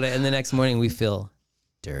pumped about it. And the next morning we feel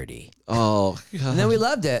dirty. Oh, God. And then we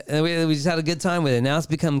loved it. And we just had a good time with it. Now it's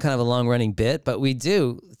become kind of a long running bit, but we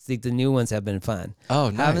do think the new ones have been fun. Oh,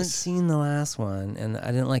 nice. Haven't seen the last one, and I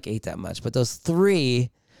didn't like 8 that much. But those 3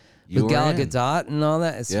 You with were Gal in. Gadot and all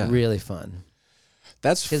that, it's Yeah. really fun.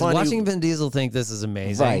 That's Because funny. watching Vin Diesel think this is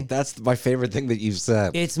amazing. Right. That's my favorite thing that you've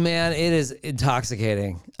said. It is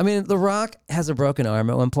intoxicating. I mean, The Rock has a broken arm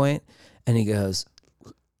at one point, and he goes,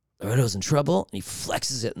 Loretto's in trouble, and he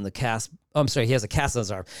flexes it in the cast. Oh, I'm sorry, he has a cast on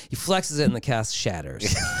his arm. He flexes it, and the cast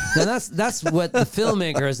shatters. Now that's what the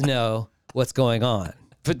filmmakers know what's going on,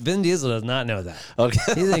 but Vin Diesel does not know that. Okay.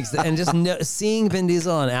 He thinks, and just seeing Vin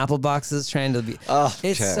Diesel on Apple boxes trying to be, it's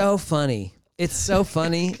Okay. so funny. It's so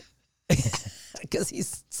funny because he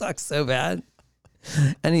sucks so bad,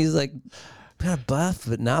 and he's like kind of buff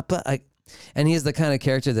but not buff. And he's the kind of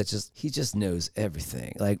character that he just knows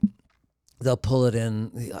everything. Like they'll pull it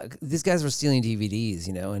in. These guys were stealing DVDs,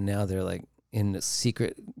 you know, and now they're like in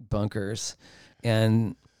secret bunkers,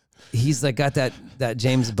 and he's like got that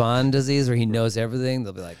James Bond disease where he knows everything.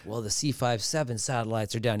 They'll be like, well, the C-57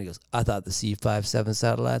 satellites are down. He goes, I thought the C-57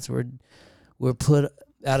 satellites were put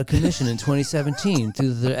out of commission in 2017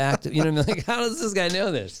 through the act of, you know what I mean? Like, how does this guy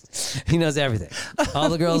know this? He knows everything. All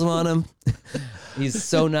the girls want him. He's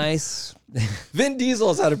so nice. Vin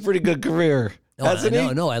Diesel's had a pretty good career. Hasn't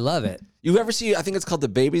he? No, I love it. You ever see, I think it's called The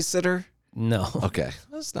Babysitter? No, Okay.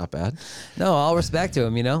 That's not bad. no, all respect to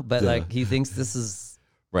him, you know, but like he thinks this is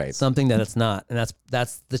Right. something that it's not, and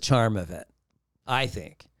that's the charm of it, I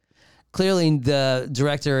think. Clearly, the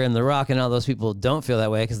director and The Rock and all those people don't feel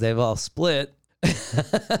that way because they've all split.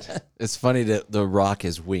 It's funny that The Rock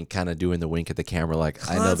is kind of doing the wink at the camera like,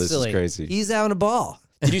 I know this is Constantly. crazy. He's having a ball.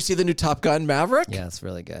 Did you see the new Top Gun Maverick? Yeah, it's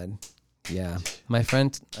really good. Yeah. My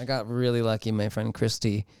friend, I got really lucky. My friend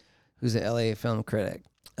Christy, who's an LA film critic,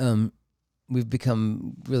 we've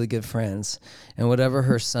become really good friends. And whatever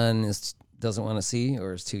her son doesn't want to see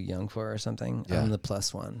or is too young for or something, Yeah. I'm the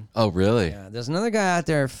plus one. Oh, really? Yeah. There's another guy out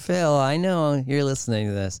there, Phil. I know you're listening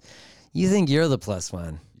to this. You think you're the plus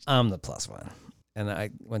one. I'm the plus one. And I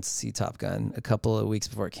went to see Top Gun a couple of weeks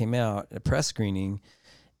before it came out, a press screening.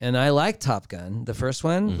 And I like Top Gun, the first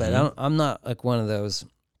one, but I'm not like one of those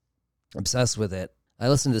obsessed with it. I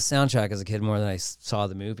listened to the soundtrack as a kid more than I saw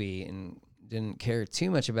the movie and didn't care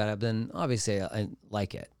too much about it. But then obviously I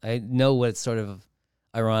like it. I know what's sort of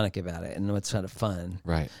ironic about it and what's kind of fun.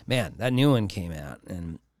 Right. Man, that new one came out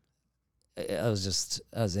and I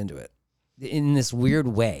was into it in this weird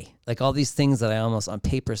way. Like all these things that I almost on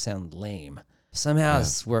paper sound lame. Somehow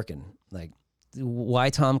it's working. Like why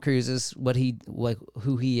Tom Cruise is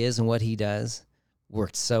who he is and what he does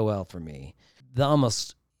worked so well for me. The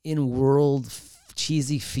almost in-world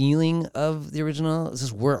cheesy feeling of the original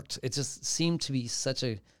just worked. It just seemed to be such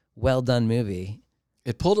a well-done movie.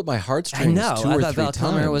 It pulled at my I heartstrings know. two I or thought three Val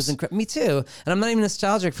times. Kilmer was incredible. Me too. And I'm not even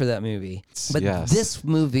nostalgic for that movie. But Yes. this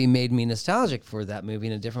movie made me nostalgic for that movie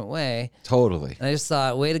in a different way. Totally. And I just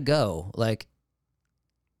thought, way to go. Like,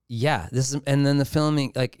 yeah, this is, and then the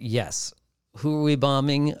filming, like, yes. Who are we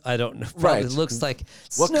bombing? I don't know. Probably Right. looks like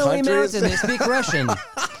What snowy country is mountain. They speak Russian.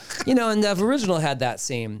 You know, and the original had that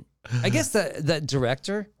same. I guess the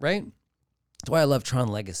director, right? That's why I love Tron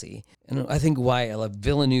Legacy. And I think why I love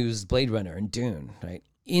Villeneuve's Blade Runner and Dune, right?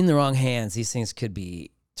 In the wrong hands, these things could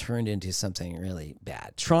be turned into something really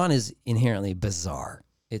bad. Tron is inherently bizarre.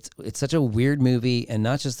 It's such a weird movie, and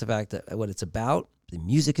not just the fact that what it's about, the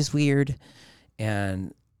music is weird,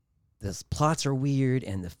 and the plots are weird,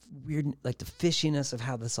 and the weird, like the fishiness of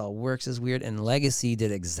how this all works is weird, and Legacy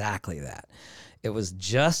did exactly that. It was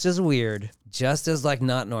just as weird, just as like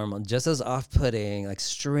not normal, just as off-putting, like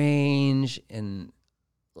strange, and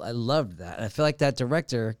I loved that. And I feel like that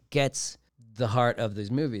director gets the heart of these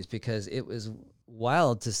movies because it was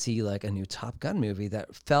wild to see like a new Top Gun movie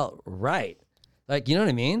that felt right. Like, you know what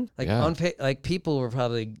I mean? Like Yeah. like people were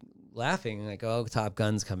probably laughing like, "Oh, Top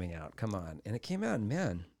Gun's coming out. Come on." And it came out and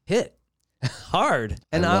man, hit hard.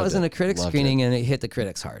 And I loved was in it. a critic Loved screening and it hit the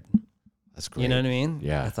critics hard. That's great. You know what I mean?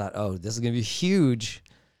 Yeah. I thought, "Oh, this is going to be huge."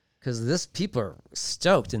 Cuz people are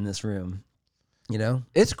stoked in this room, you know?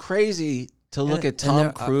 It's crazy to look at Tom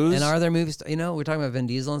there- Cruise. and are there movies? You know, we're talking about Vin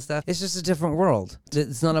Diesel and stuff. It's just a different world.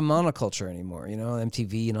 It's not a monoculture anymore. You know,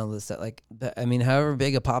 MTV and all this stuff. Like, I mean, however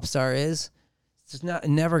big a pop star is, it's just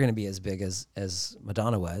never going to be as big as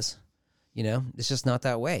Madonna was. You know, it's just not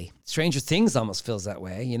that way. Stranger Things almost feels that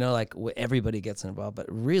way. You know, like everybody gets involved, but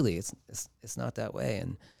really, it's not that way.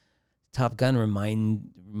 And Top Gun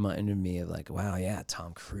reminded me of like, wow, yeah,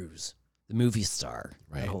 Tom Cruise, the movie star,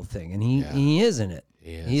 Right. that whole thing, and he is in it.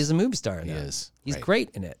 He is. He is a movie star. In He that. is, He's right. great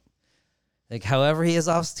in it. Like, however he is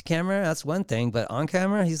off camera, that's one thing, but on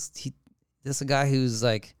camera, this is a guy who's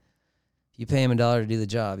like, if you pay him $1 to do the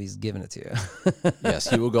job, he's giving it to you. Yes,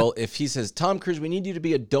 he will go. If he says, Tom Cruise, we need you to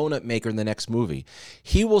be a donut maker in the next movie,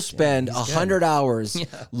 he will spend 100 hours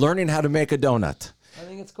learning how to make a donut. I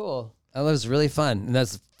think it's cool. That was really fun. And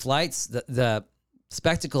those flights, the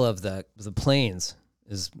spectacle of the planes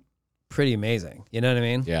is pretty amazing. You know what I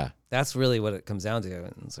mean? Yeah. That's really what it comes down to.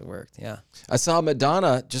 And so it worked. Yeah. I saw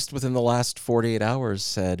Madonna just within the last 48 hours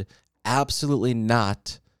said, absolutely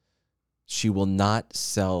not. She will not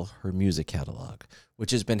sell her music catalog,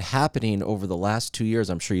 which has been happening over the last 2 years.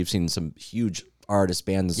 I'm sure you've seen some huge artists,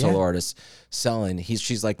 bands, and solo artists selling.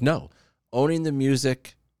 She's like, no, owning the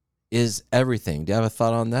music is everything. Do you have a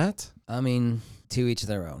thought on that? I mean, to each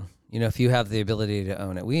their own. You know, if you have the ability to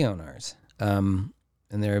own it, we own ours. And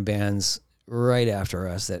there are bands right after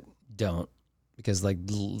us that don't, because like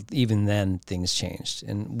even then things changed,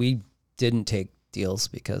 and we didn't take deals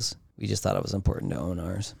because we just thought it was important to own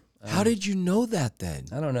ours. How did you know that then?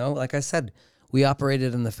 I don't know. Like I said, we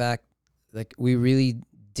operated on the fact, like we really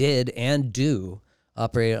did and do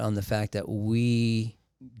operate on the fact that we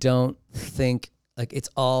don't think like it's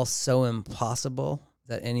all so impossible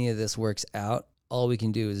that any of this works out. All we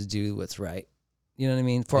can do is do what's right. You know what I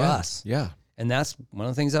mean? For us. Yeah. And that's one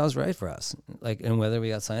of the things that was right for us. Like, and whether we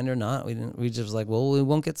got signed or not, we just was like, well, we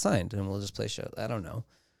won't get signed and we'll just play shows. I don't know.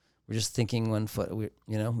 We're just thinking 1 foot, we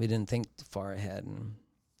didn't think far ahead, and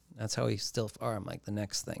that's how we still are. I'm like the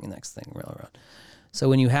next thing, railroad. So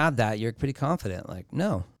when you have that, you're pretty confident. Like,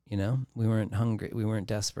 no, we weren't hungry. We weren't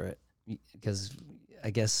desperate, because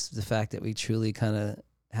I guess the fact that we truly kind of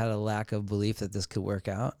had a lack of belief that this could work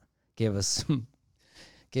out gave us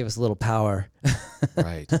a little power.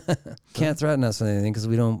 Right. Can't threaten us with anything because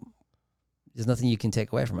there's nothing you can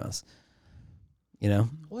take away from us. You know?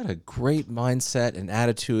 What a great mindset and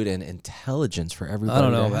attitude and intelligence for everybody. I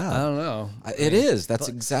don't know. to have. I don't know. It is. That's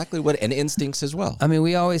exactly what, and instincts as well. I mean,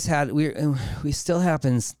 we always had, we still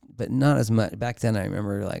happens, but not as much. Back then, I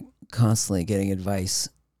remember like constantly getting advice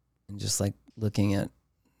and just like looking at,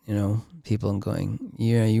 people and going,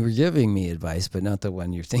 yeah, you were giving me advice, but not the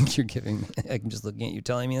one you think you're giving me. I'm just looking at you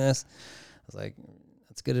telling me this. I was like,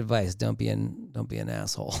 that's good advice. Don't be an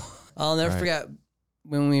asshole. I'll never forget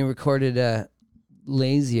when we recorded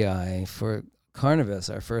Lazy Eye for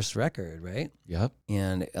Carnivus, our first record, right? Yep.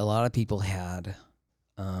 And a lot of people had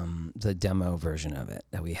the demo version of it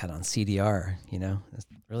that we had on CDR, it's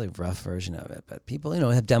a really rough version of it. But people,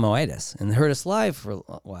 have demoitis and heard us live for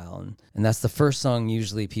a while. And that's the first song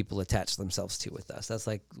usually people attach themselves to with us. That's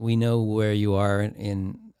like, we know where you are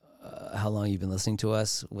in how long you've been listening to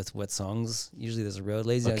us with what songs. Usually there's a road.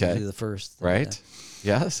 Lazy Eye is usually the first. Right.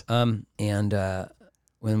 Yes. And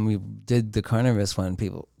when we did the Carnivus one,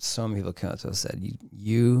 so many people came up to us and said,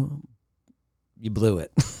 you blew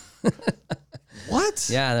it. What?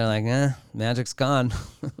 Yeah, they're like, magic's gone.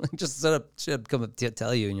 Just should come up to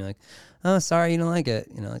tell you, and you're like, oh, sorry, you don't like it.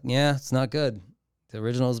 Like, yeah, it's not good. The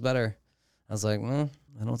original is better. I was like, well,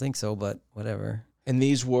 I don't think so, but whatever. And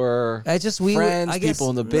these were friends, people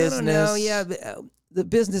in the business. No, yeah, the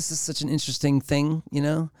business is such an interesting thing,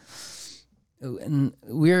 and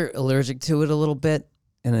we're allergic to it a little bit,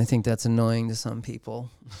 and I think that's annoying to some people.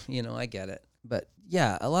 I get it, but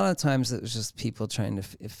yeah, a lot of times it was just people trying to,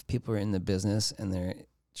 if people are in the business and they're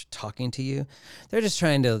talking to you, they're just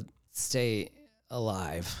trying to stay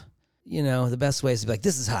alive. The best way is to be like,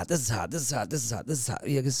 this is hot, this is hot, this is hot, this is hot, this is hot.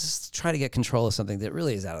 Yeah, just try to get control of something that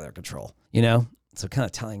really is out of their control, So kind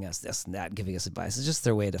of telling us this and that, giving us advice, is just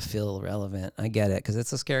their way to feel relevant. I get it, because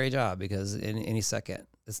it's a scary job, because in any second,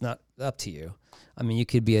 it's not up to you. I mean, you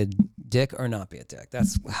could be a dick or not be a dick.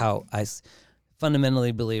 That's how I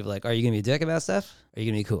fundamentally believe, like, are you going to be a dick about stuff? Or are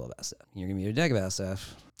you going to be cool about stuff? You're going to be a dick about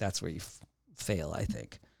stuff. That's where you fail, I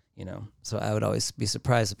think. you know. So I would always be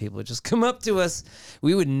surprised if people would just come up to us.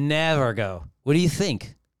 We would never go, what do you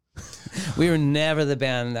think? We were never the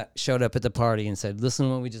band that showed up at the party and said, listen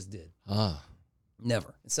to what we just did. Ah.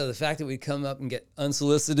 Never. So the fact that we'd come up and get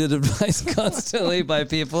unsolicited advice constantly by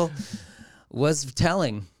people was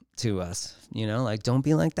telling to us, you know, like, don't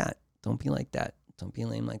be like that. Don't be like that. Don't be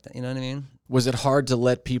lame like that. You know what I mean? Was it hard to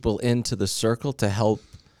let people into the circle to help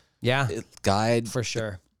Yeah, guide for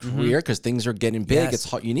sure. career? Because things are getting big. Yes. It's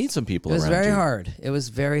hard. You need some people It was around very you. hard. It was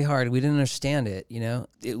very hard. We didn't understand it, you know.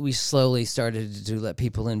 We slowly started to let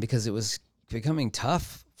people in because it was becoming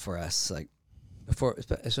tough for us. Like before,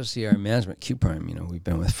 especially our management, Q Prime, you know, we've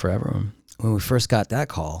been with forever. When we first got that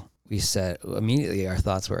call, we said immediately our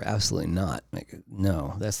thoughts were absolutely not. Like,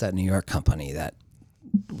 no, that's that New York company that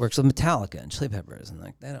works with Metallica and Chili Peppers, and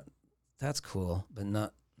like that's cool, but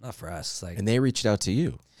not for us. Like, And they reached out to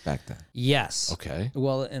you back then. yes, Okay.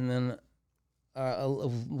 well, and then,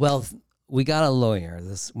 we got a lawyer,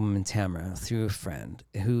 this woman Tamara, through a friend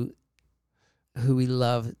who we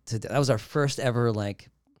love to. That was our first ever like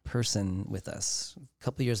person with us. A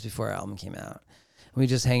couple of years before our album came out, we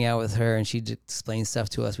just hang out with her, and she'd explain stuff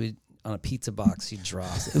to us. We on a pizza box, she'd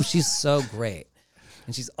draw. She's so great,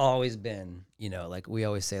 and she's always been, you know, like we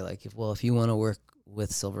always say, like, if you want to work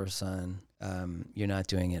with Silver Sun, you're not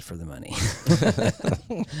doing it for the money.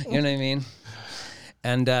 You know what I mean?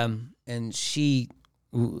 And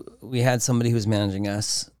we had somebody who was managing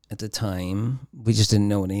us at the time. We just didn't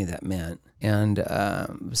know what any of that meant. And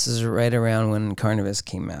this is right around when Carnivus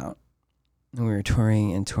came out. And we were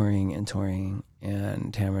touring and touring and touring.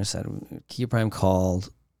 And Tamara said, Q Prime called.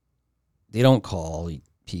 They don't call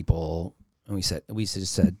people. And we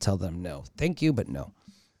just said, tell them no. Thank you, but no.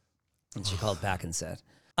 And she called back and said,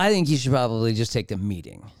 I think you should probably just take the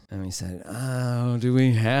meeting. And we said, oh, do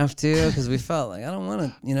we have to? Because we felt like, I don't want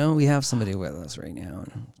to, you know, we have somebody with us right now.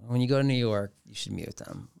 And when you go to New York, you should meet with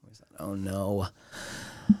them. We said, oh, no,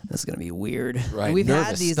 that's going to be weird. Right. And we've Nervous,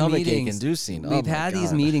 had these stomachache meetings. inducing. We've Oh, my had these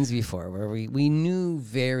God. meetings before where we knew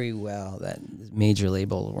very well that major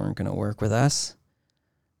labels weren't going to work with us.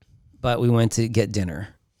 But we went to get dinner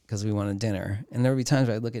because we wanted dinner. And there would be times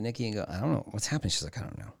where I'd look at Nikki and go, I don't know what's happening. She's like, I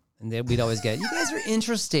don't know. And then we'd always get, you guys are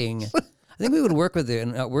interesting. I think we would work with it,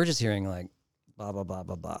 and we're just hearing like, blah, blah, blah,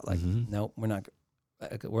 blah, blah. Like, no, we're not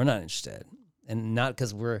interested. And not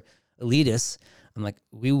because we're elitists. I'm like,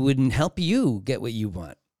 we wouldn't help you get what you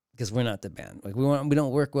want because we're not the band. Like, we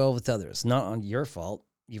don't work well with others. Not on your fault,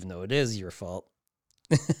 even though it is your fault.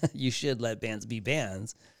 You should let bands be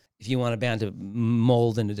bands. If you want a band to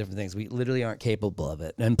mold into different things, we literally aren't capable of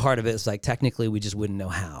it. And part of it is like, technically, we just wouldn't know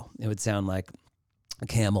how. It would sound like a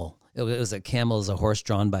camel. It was a camel is a horse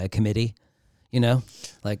drawn by a committee, you know?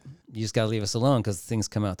 Like, you just got to leave us alone because things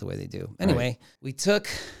come out the way they do. Anyway, we took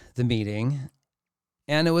the meeting,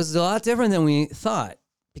 and it was a lot different than we thought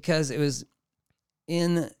because it was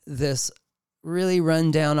in this really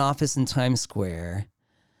run-down office in Times Square.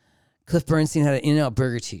 Cliff Bernstein had an In-N-Out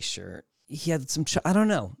Burger t-shirt. He had some, I don't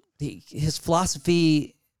know. His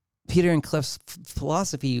philosophy, Peter and Cliff's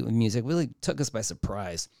philosophy of music really took us by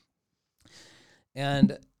surprise. And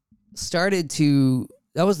that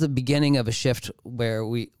was the beginning of a shift where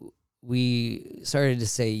we started to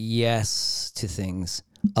say yes to things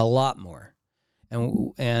a lot more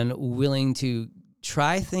and willing to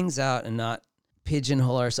try things out and not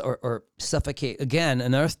pigeonhole ourselves or suffocate. Again,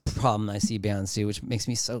 another problem I see bands do, which makes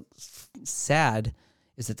me so sad,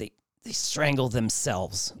 is that they strangle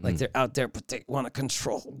themselves. Like they're out there, but they want to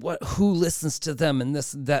control who listens to them and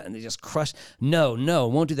this and that, and they just crush. No,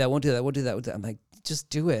 won't do that. I'm like, just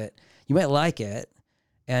do it. You might like it,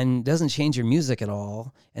 and it doesn't change your music at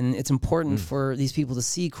all. And it's important for these people to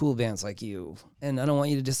see cool bands like you. And I don't want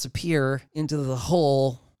you to disappear into the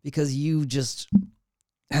hole because you just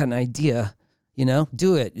had an idea. You know,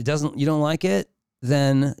 do it. You don't like it,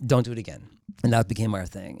 then don't do it again. And that became our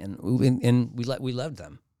thing. And we loved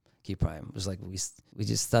them. Q Prime. It was like we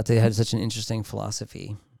just thought they had such an interesting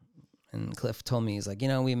philosophy. And Cliff told me, he's like, you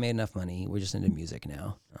know, we made enough money. We're just into music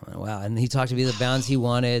now. I went, wow. And he talked to me the bands he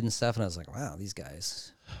wanted and stuff. And I was like, wow, these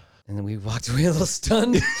guys. And then we walked away a little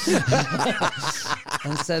stunned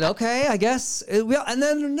and said, okay, I guess. And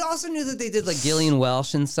then also knew that they did like Gillian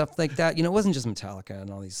Welsh and stuff like that. You know, it wasn't just Metallica and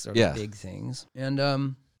all these sort of big things. And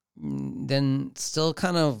then still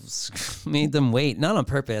kind of made them wait, not on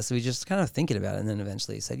purpose. We just kind of thinking about it, and then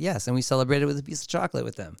eventually said yes, and we celebrated with a piece of chocolate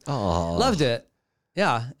with them. Oh, Loved it.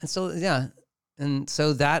 Yeah, and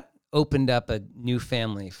so that opened up a new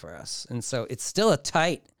family for us, and so it's still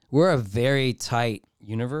we're a very tight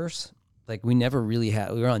universe. Like we never really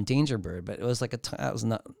had. We were on Danger Bird, but it was like it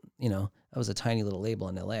that was a tiny little label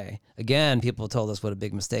in LA. Again, people told us what a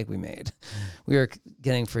big mistake we made. We were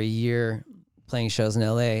getting for a year playing shows in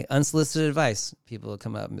LA, unsolicited advice. People would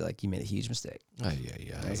come up and be like, you made a huge mistake. I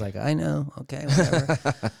was like, I know. Okay,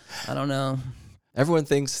 whatever. I don't know. Everyone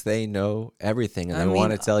thinks they know everything, and they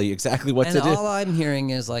want to tell you exactly what to do. And all I'm hearing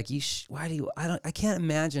is like, I can't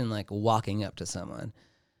imagine like walking up to someone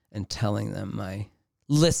and telling them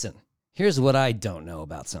listen, here's what I don't know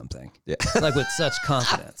about something. Yeah. Like with such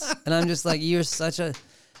confidence. And I'm just like, you're such a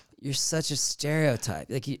stereotype.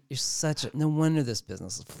 Like no wonder this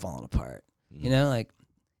business is falling apart. Like,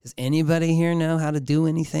 does anybody here know how to do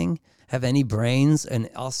anything? Have any brains and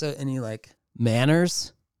also any like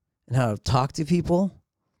manners? And how to talk to people,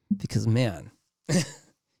 because man, you're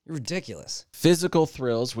ridiculous. Physical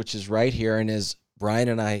Thrills, which is right here, and as Brian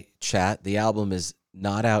and I chat, the album is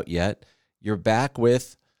not out yet. You're back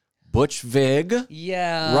with Butch Vig,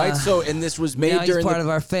 yeah, right? So, and this was made during he's part of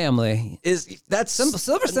our family.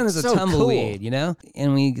 Silverstone is a so tumbleweed, cool.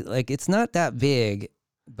 And we it's not that big,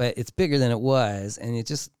 but it's bigger than it was, and it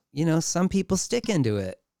just some people stick into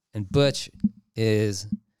it, and Butch is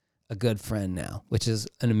a good friend now, which is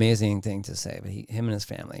an amazing thing to say. But him and his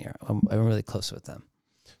family I'm really close with them.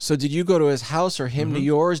 So did you go to his house or him to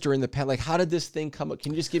yours during the like? How did this thing come up?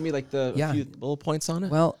 Can you just give me like a few bullet points on it?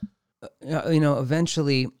 Well,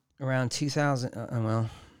 eventually around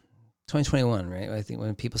 2021, right? I think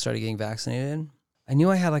when people started getting vaccinated, I knew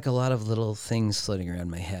I had like a lot of little things floating around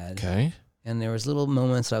my head. Okay. And there was little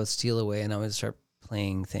moments that I would steal away, and I would start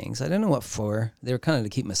playing things. I didn't know what for. They were kind of to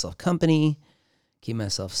keep myself company, keep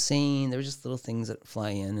myself sane. They were just little things that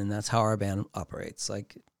fly in, and that's how our band operates.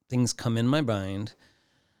 Like things come in my mind,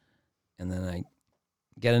 and then I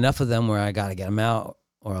get enough of them where I got to get them out,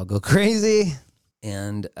 or I'll go crazy,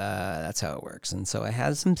 and that's how it works. And so I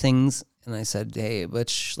had some things, and I said, "Hey,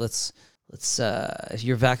 Butch, let's if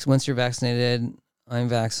you're once you're vaccinated, I'm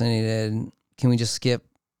vaccinated. Can we just skip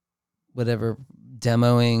whatever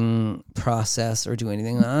demoing process or do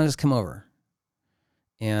anything? I'll just come over."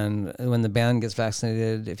 And when the band gets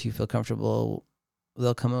vaccinated, if you feel comfortable,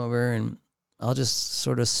 they'll come over and I'll just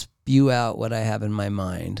sort of spew out what I have in my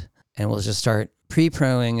mind. And we'll just start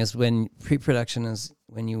pre-production is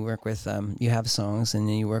when you work with, you have songs and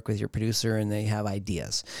then you work with your producer and they have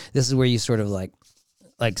ideas. This is where you sort of like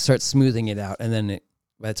start smoothing it out. And then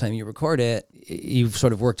by the time you record it, you've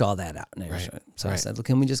sort of worked all that out. Right. So I said, well,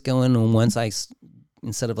 can we just go in and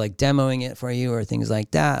instead of like demoing it for you or things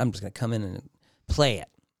like that, I'm just going to come in and play it.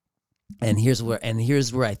 And here's where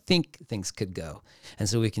I think things could go. And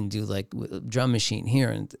so we can do like drum machine here.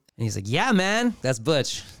 And he's like, yeah, man, that's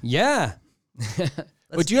Butch. Yeah.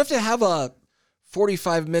 But do you have to have a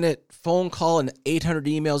 45-minute phone call and 800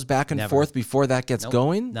 emails back and forth before that gets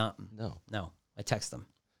going? No. I text them.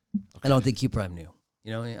 Okay. I don't think QPrime knew.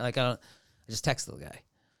 I just text the guy.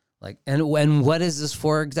 Like, and what is this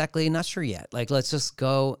for exactly? Not sure yet. Like, let's just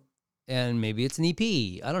go, and maybe it's an EP.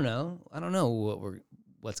 I don't know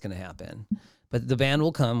what's going to happen. But the band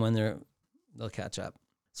will come when they'll catch up.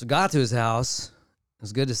 So got to his house. It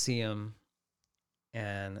was good to see him.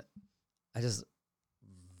 And I just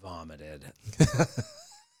vomited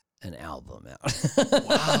an album out. Wow.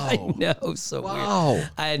 I know, so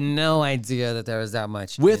weird. I had no idea that there was that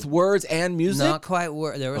much. With words and music? Not quite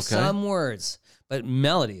words. There were some words, but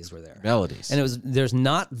melodies were there. Melodies. And there's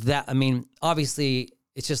not that, obviously,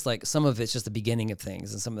 it's just like some of it's just the beginning of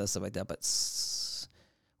things and some of the stuff like that, but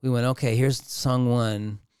we went, okay, here's song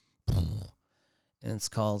 1, and it's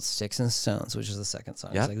called Sticks and Stones, which is the second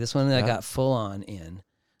song. It's like this one I got full on in.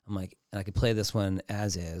 I'm like, and I could play this one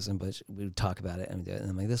as is, but we would talk about it and do it. And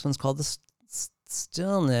I'm like, this one's called The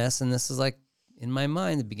Stillness, and this is like in my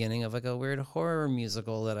mind the beginning of like a weird horror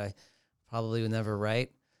musical that I probably would never write.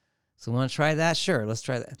 So want to try that? Sure, let's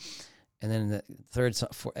try that. And then the third song,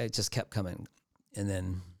 it just kept coming, and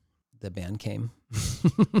then the band came.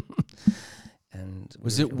 And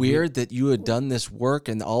was it weird that you had done this work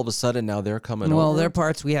and all of a sudden now they're coming over? Well, their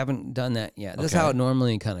parts, we haven't done that yet. This is how it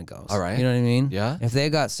normally kind of goes. All right. You know what I mean? Yeah. If they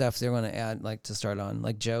got stuff they're going to add, like to start on,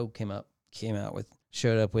 like Joe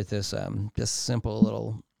showed up with this simple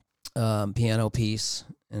little piano piece,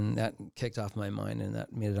 and that kicked off my mind and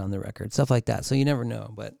that made it on the record. Stuff like that. So you never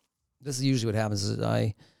know, but this is usually what happens is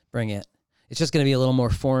I bring it. It's just going to be a little more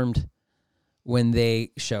formed when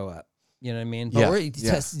they show up. You know what I mean?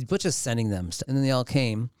 But Butch is sending them. And then they all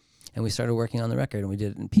came, and we started working on the record, and we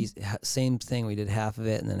did it in piece. Same thing. We did half of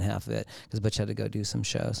it and then half of it because Butch had to go do some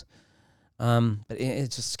shows. But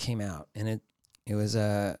it just came out, and it was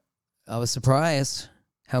I was surprised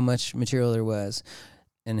how much material there was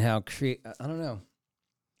and how I don't know.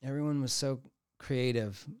 Everyone was so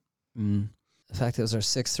creative. the fact that it was our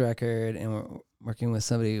 6th record and we're working with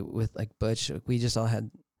somebody with like Butch, we just all had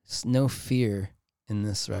no fear in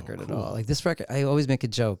this record at all. Like this record, I always make a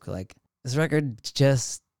joke, like this record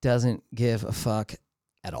just doesn't give a fuck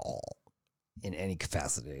at all in any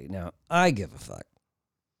capacity. Now, I give a fuck.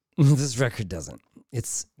 This record doesn't.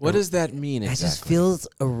 What does that mean exactly? It just feels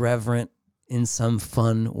irreverent in some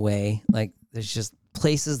fun way. Like there's just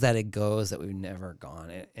places that it goes that we've never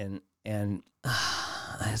gone, and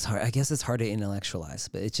it's hard. I guess it's hard to intellectualize,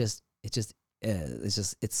 but it's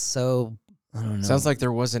so. I don't know. Sounds like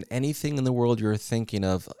there wasn't anything in the world you were thinking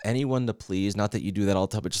of, anyone to please. Not that you do that all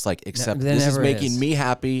the time, but just like, except this is making me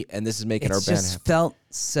happy, and this is making our band happy. It just felt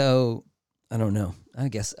so. I don't know. I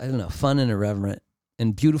don't know. Fun and irreverent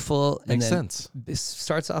and beautiful. Makes sense. It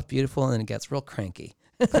starts off beautiful and then it gets real cranky.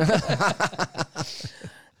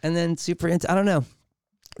 And then super into. I don't know.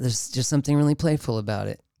 There's just something really playful about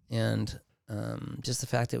it, and just the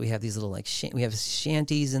fact that we have these little like we have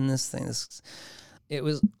shanties in this thing. It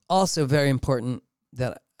was also very important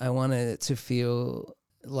that I wanted it to feel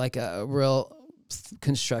like a real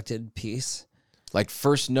constructed piece. Like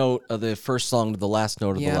first note of the first song to the last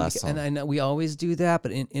note of the last song. And I know we always do that,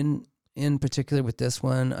 but in particular with this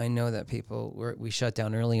one, I know that we shut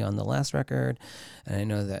down early on the last record, and I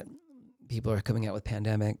know that people are coming out with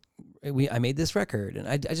Pandemic. I made this record, and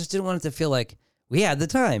I just didn't want it to feel like we had the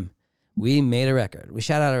time. We made a record. We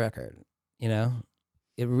shot out a record, you know?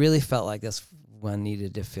 It really felt like this one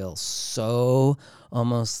needed to feel so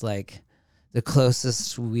almost like the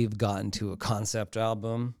closest we've gotten to a concept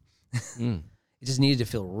album. It just needed to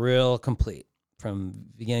feel real complete from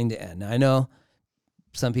beginning to end. Now, I know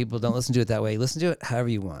some people don't listen to it that way. Listen to it however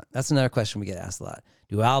you want. That's another question we get asked a lot.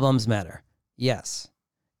 Do albums matter? Yes,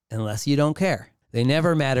 unless you don't care. They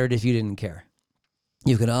never mattered if you didn't care.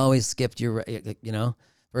 You can always skip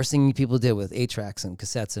first thing people did with 8-tracks and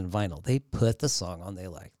cassettes and vinyl, they put the song on they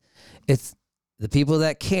liked. It's the people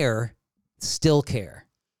that care still care.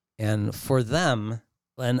 And for them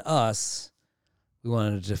and us, we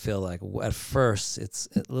wanted it to feel like at first it's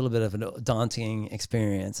a little bit of a daunting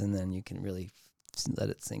experience, and then you can really let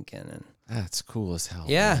it sink in. And that's cool as hell.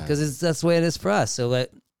 Yeah, because that's the way it is for us. So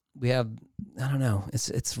we have, I don't know,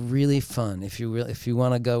 it's really fun. If you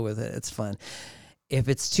want to go with it, it's fun. If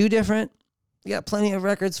it's too different, you got plenty of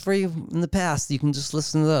records for you in the past. You can just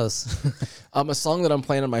listen to those. A song that I'm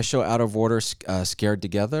playing on my show, Out of Order, Scared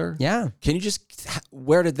Together. Yeah. Can you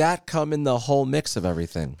where did that come in the whole mix of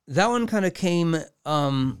everything? That one kind of came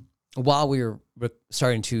while we were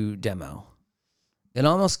starting to demo. It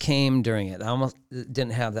almost came during it. I almost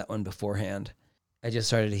didn't have that one beforehand. I just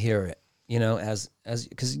started to hear it,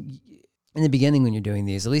 because in the beginning when you're doing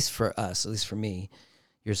these, at least for us, at least for me,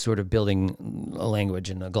 you're sort of building a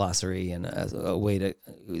language and a glossary and a way to...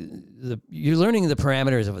 you're learning the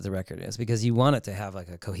parameters of what the record is because you want it to have like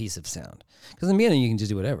a cohesive sound. Because in the beginning, you can just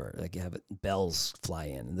do whatever. Like you have bells fly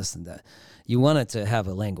in and this and that. You want it to have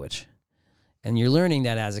a language. And you're learning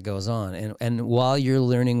that as it goes on. And while you're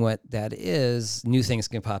learning what that is, new things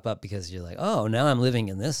can pop up because you're like, oh, now I'm living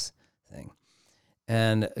in this thing.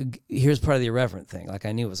 And here's part of the irreverent thing. Like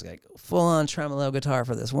I knew it was like full-on tremolo guitar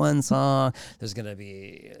for this one song. There's going to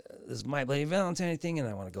be this My Bloody Valentine thing, and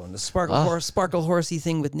I want to go into Sparkle Horsey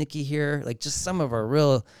thing with Nikki here. Like just some of our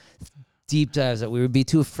real deep dives that we would be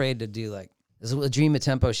too afraid to do. Like there's a Dream of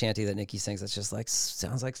Tempo shanty that Nikki sings that's just like,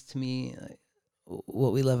 sounds like to me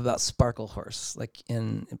what we love about Sparkle Horse, like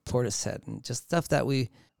in Portishead, and just stuff that we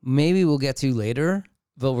maybe we'll get to later,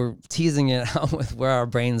 but we're teasing it out with where our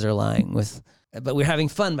brains are lying with. But we're having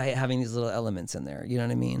fun by having these little elements in there. You know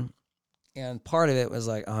what I mean? And part of it was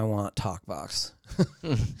like, I want TalkBox.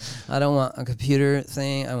 I don't want a computer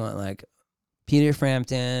thing. I want like Peter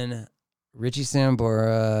Frampton, Richie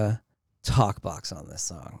Sambora, TalkBox on this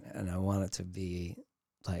song. And I want it to be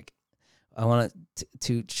like, I want it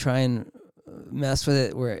to try and mess with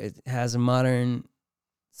it where it has a modern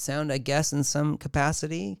sound, I guess, in some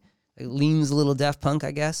capacity. It leans a little Daft Punk,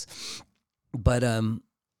 I guess. But,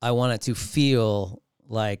 I want it to feel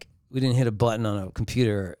like we didn't hit a button on a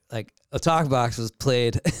computer. Like a TalkBox was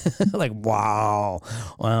played like, wow.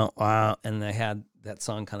 And I had that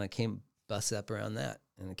song kind of busted up around that.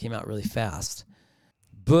 And it came out really fast.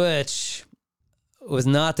 Butch was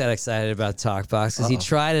not that excited about TalkBox because he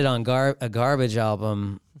tried it on a Garbage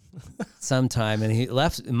album sometime. And he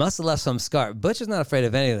must have left some scar. Butch is not afraid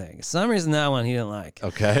of anything. For some reason that one he didn't like.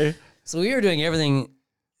 Okay. So we were doing everything.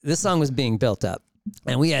 This song was being built up.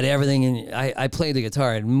 And we had everything, and I played the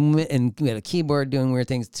guitar, and we had a keyboard doing weird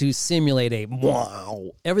things to simulate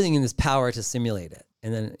everything in this power to simulate it.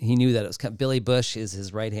 And then he knew that it was Billy Bush is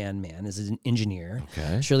his right-hand man, is an engineer.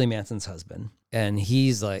 Okay. Shirley Manson's husband. And he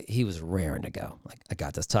was raring to go. Like, I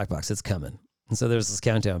got this talk box, it's coming. And so there's this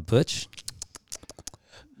countdown. Butch,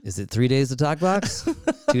 is it 3 days to talk box?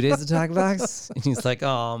 2 days to talk box? And he's like,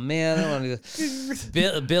 oh man, I don't want to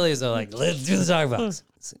do Billy's like, let's do the talk box.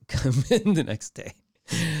 So come in the next day.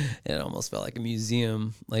 It almost felt like a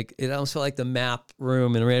museum. Like, it almost felt like the map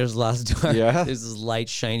room in Raiders of the Lost Ark. Yeah. There's this light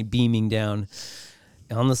shining, beaming down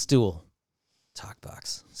on the stool. Talk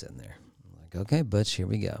box sitting there. I'm like, okay, Butch, here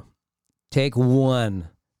we go. Take one,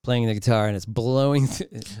 playing the guitar, and it's blowing.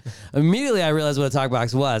 Immediately, I realized what a talk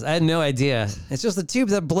box was. I had no idea. It's just a tube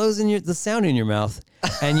that blows in the sound in your mouth,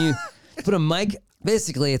 and you put a mic.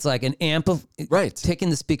 Basically, it's like an amp of taking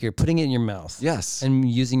the speaker, putting it in your mouth. Yes. And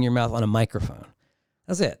using your mouth on a microphone.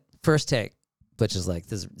 That's it. First take. Butch is like,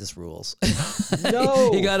 this rules.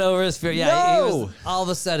 No. He got over his fear. Yeah. He was, all of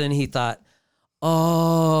a sudden, he thought,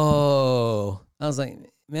 oh. I was like,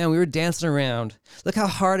 man, we were dancing around. Look how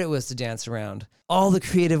hard it was to dance around. All the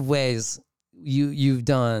creative ways you've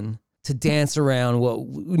done to dance around what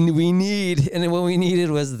we need. And what we needed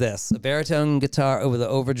was this, a baritone guitar over the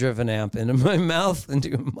overdriven amp into my mouth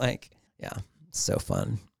into a mic. Yeah, so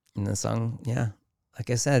fun. And the song, yeah, like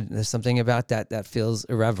I said, there's something about that feels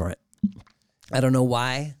irreverent. I don't know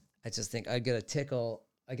why. I just think I get a tickle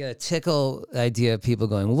idea of people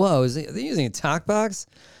going, whoa, are they using a talk box?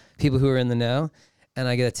 People who are in the know. And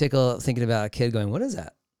I get a tickle thinking about a kid going, what is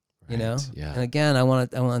that? You know? Yeah. And again, I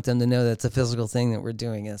want them to know that it's a physical thing that we're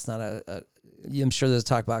doing. It's not I'm sure there's a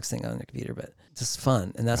talk box thing on the computer, but it's just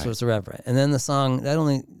fun. And that's what's irreverent. And then the song,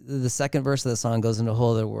 the second verse of the song goes into a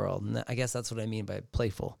whole other world. And I guess that's what I mean by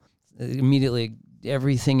playful. Immediately,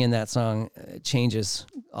 everything in that song changes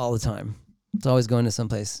all the time. It's always going to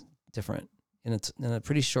someplace different. And it's in a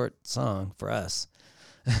pretty short song for us.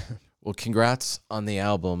 Well, congrats on the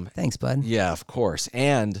album. Thanks, bud. Yeah, of course.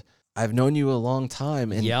 And I've known you a long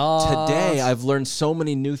time, and Yes. today I've learned so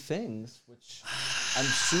many new things, which I'm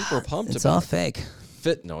super pumped It's about. all fake.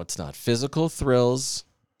 No, it's not. Physical Thrills.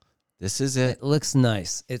 This is it. It looks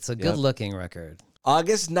nice. It's a good-looking record.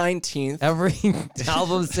 August 19th. Every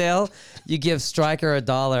album sale, you give Stryker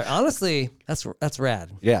 $1. Honestly, that's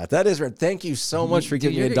rad. Yeah, that is right. Thank you so much for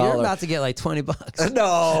giving me $1. You're about to get like $20.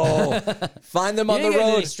 No. Find them on the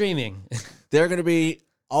road. Streaming. They're going to be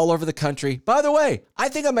all over the country. By the way, I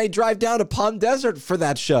think I may drive down to Palm Desert for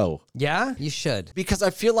that show. Yeah, you should. Because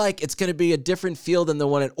I feel like it's going to be a different feel than the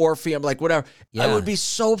one at Orpheum. Like, whatever. Yeah. It would be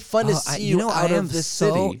so fun to see you out I am of this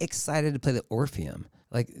so city. excited to play the Orpheum.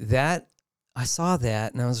 Like that, I saw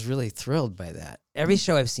that and I was really thrilled by that. Every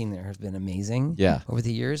show I've seen there has been amazing over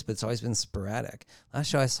the years, but it's always been sporadic. Last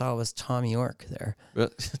show I saw was Tom York there.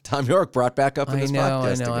 Tom York brought back up in this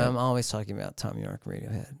podcast I know. again. I'm always talking about Tom York,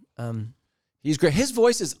 Radiohead. He's great. His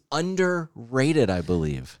voice is underrated, I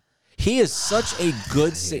believe. He is such a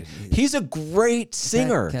good singer. He's a great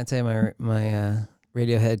singer. Can I tell you my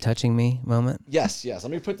Radiohead touching me moment? Yes.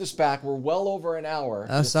 Let me put this back. We're well over an hour.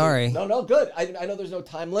 Oh, sorry. No, good. I know there's no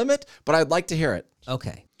time limit, but I'd like to hear it.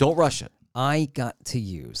 Okay. Don't rush it. I got to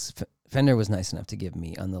use, Fender was nice enough to give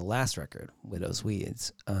me on the last record, Widow's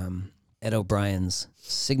Weeds, Ed O'Brien's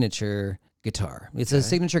signature guitar. It's a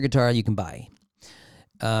signature guitar you can buy.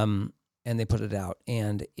 And they put it out,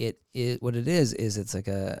 and what it is it's like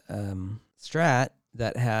a Strat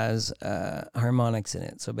that has harmonics in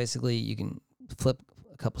it. So basically, you can flip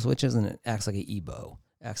a couple switches, and it acts like an EBow,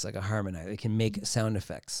 acts like a harmonizer. It can make sound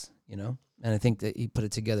effects, you know. And I think that he put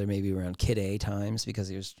it together maybe around Kid A times because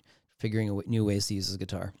he was figuring out new ways to use his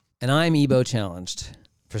guitar. And I'm EBow challenged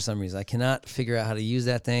for some reason. I cannot figure out how to use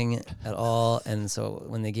that thing at all. And so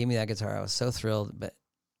when they gave me that guitar, I was so thrilled. But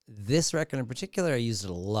this record in particular, I used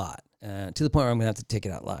it a lot. To the point where I'm going to have to take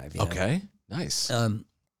it out live. You know? Okay. Nice. And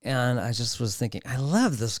I just was thinking, I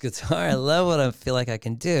love this guitar. I love what I feel like I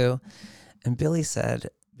can do. And Billy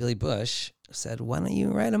Bush said, why don't you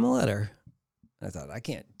write him a letter? And I thought, I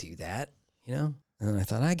can't do that, you know? And then I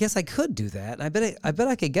thought, I guess I could do that. And I bet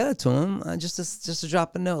I could get it to him just to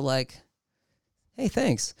drop a note like, hey,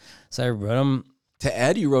 thanks. So I wrote him. To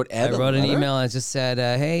Ed? You wrote Ed? I wrote an email. I just said,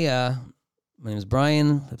 hey, my name is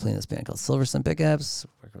Brian. I play in this band called Silver Sun Pickups.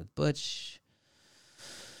 Working with Butch.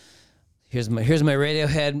 Here's my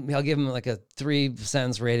Radiohead. I'll give him like a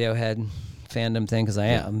 3-sentence Radiohead fandom thing because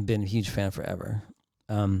I've been a huge fan forever.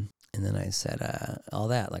 And then I said all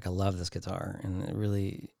that. Like, I love this guitar, and it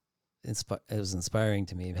really it was inspiring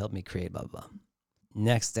to me. It helped me create blah blah.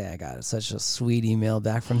 Next day, I got such a sweet email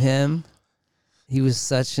back from him. He was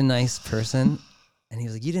such a nice person. And he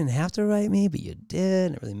was like, you didn't have to write me, but you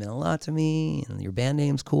did. It really meant a lot to me. And your band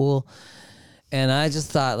name's cool. And I just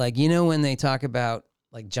thought, like, you know, when they talk about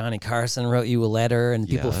like Johnny Carson wrote you a letter and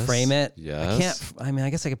people Yes, frame it. yes. I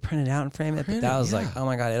guess I could print it out and frame it, but that was like, oh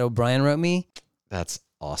my God, Ed O'Brien wrote me. That's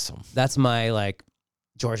awesome. That's my like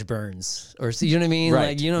George Burns, or you know what I mean?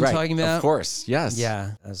 Like, you know what I'm talking about? Of course, yes.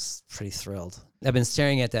 Yeah, I was pretty thrilled. I've been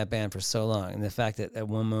staring at that band for so long, and the fact that at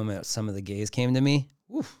one moment some of the gays came to me,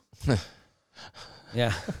 woof.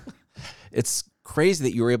 Yeah. It's crazy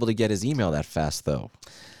that you were able to get his email that fast, though.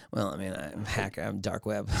 Well, I mean, I'm a hacker. I'm dark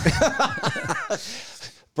web.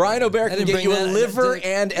 Brian O'Bear can get you a liver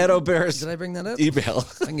and Ed O'Bear's Did I bring that up? email.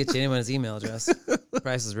 I can get you anyone's email address.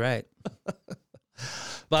 Price is right.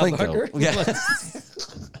 Bob Plinko. Barker? Yeah.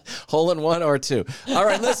 Hole in one or two. All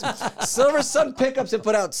right, listen. Silver Sun Pickups have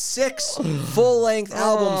put out 6 full-length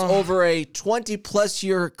albums over a 20-plus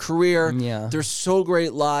year career. Yeah. They're so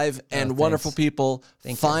great live and wonderful thanks. people.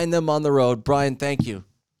 Thank Find them on the road. Brian, thank you.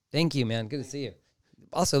 Thank you, man. Good to see you.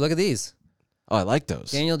 Also, look at these. Oh, I like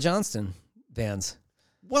those. Daniel Johnston Vans.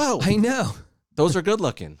 Wow. I know. Those are good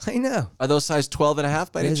looking. I know. Are those size 12 and a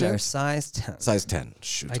half by any These are chance? size 10. Size 10.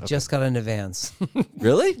 Shoot. I okay. just got into Vans.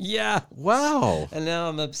 Really? Yeah. Wow. And now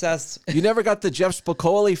I'm obsessed. You never got the Jeff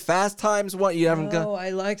Spicoli Fast Times one? You haven't got? No,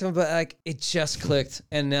 I liked them, but like it just clicked.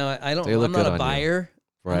 And now I don't. They look I'm not good on a you. buyer.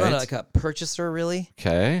 Right. I'm not like a purchaser, really.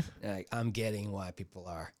 Okay. Like, I'm getting why people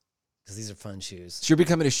are, because these are fun shoes. So you're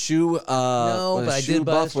becoming a shoe, No, but I shoe did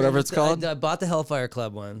buy buff, whatever it's called. I bought the Hellfire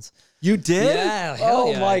Club ones. You did? Yeah. Hell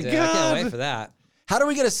Oh yeah, my I did. God. I can't wait for that. How do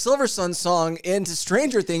we get a Silver Sun song into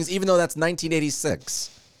Stranger Things, even though that's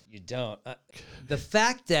 1986? You don't. The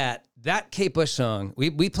fact that Kate Bush song,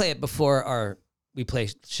 we play it before we play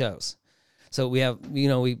shows. So we have,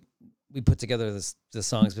 we put together the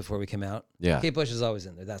songs before we came out. Yeah. Kate Bush is always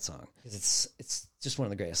in there, that song. It's just one of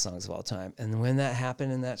the greatest songs of all time. And when that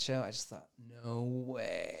happened in that show, I just thought, no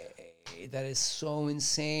way. That is so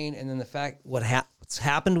insane. And then the fact what's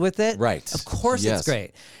happened with it. Right. Of course Yes. it's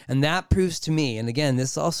great. And that proves to me, and again,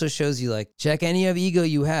 this also shows you, like, check any of ego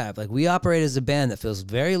you have. Like, we operate as a band that feels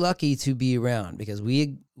very lucky to be around because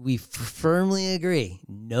we firmly agree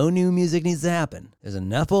no new music needs to happen. There's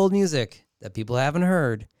enough old music that people haven't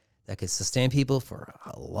heard that could sustain people for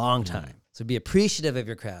a long time. So be appreciative of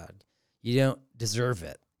your crowd. You don't deserve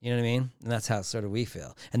it. You know what I mean? And that's how sort of we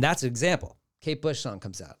feel. And that's an example. Kate Bush song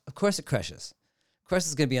comes out. Of course it crushes. Of course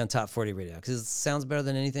it's going to be on Top 40 radio because it sounds better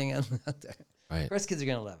than anything out there. Right. Of course kids are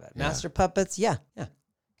going to love it. Master Puppets, yeah.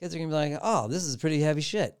 Kids are going to be like, oh, this is pretty heavy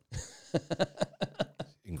shit.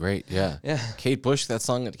 Great, yeah. Yeah. Kate Bush, that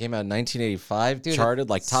song that came out in 1985, Dude, charted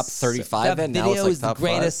like top 35, that and now video it's like is top the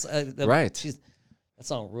greatest. 5. Right. That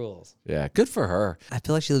song rules. Yeah, good for her. I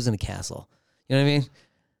feel like she lives in a castle. You know what I mean?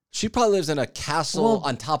 She probably lives in a castle Well,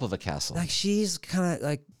 on top of a castle. Like, she's kind of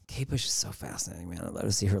like, Kate Bush is so fascinating, man. I'd love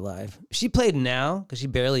to see her live. She played now because she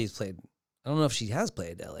barely has played. I don't know if she has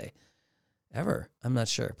played LA ever. I'm not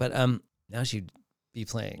sure, but now she'd be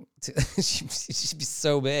playing. She'd be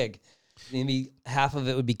so big. Maybe half of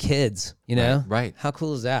it would be kids. You know, Right. How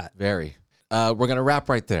cool is that? Very. We're gonna wrap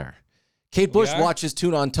right there. Kate Bush are? watches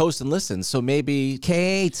Tune on Toast and listens, so maybe.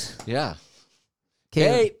 Kate. Yeah.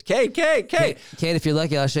 Kate. Kate. Kate, if you're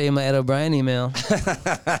lucky, I'll show you my Ed O'Brien email.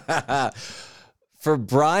 For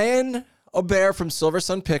Brian O'Bear from Silver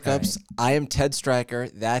Sun Pickups, I am Ted Stryker.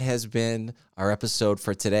 That has been our episode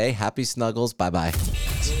for today. Happy snuggles. Bye-bye.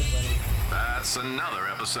 That's another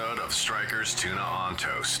episode of Stryker's Tuna on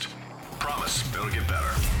Toast. Promise it'll get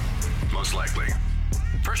better. Most likely.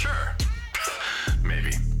 For sure.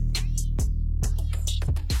 Maybe.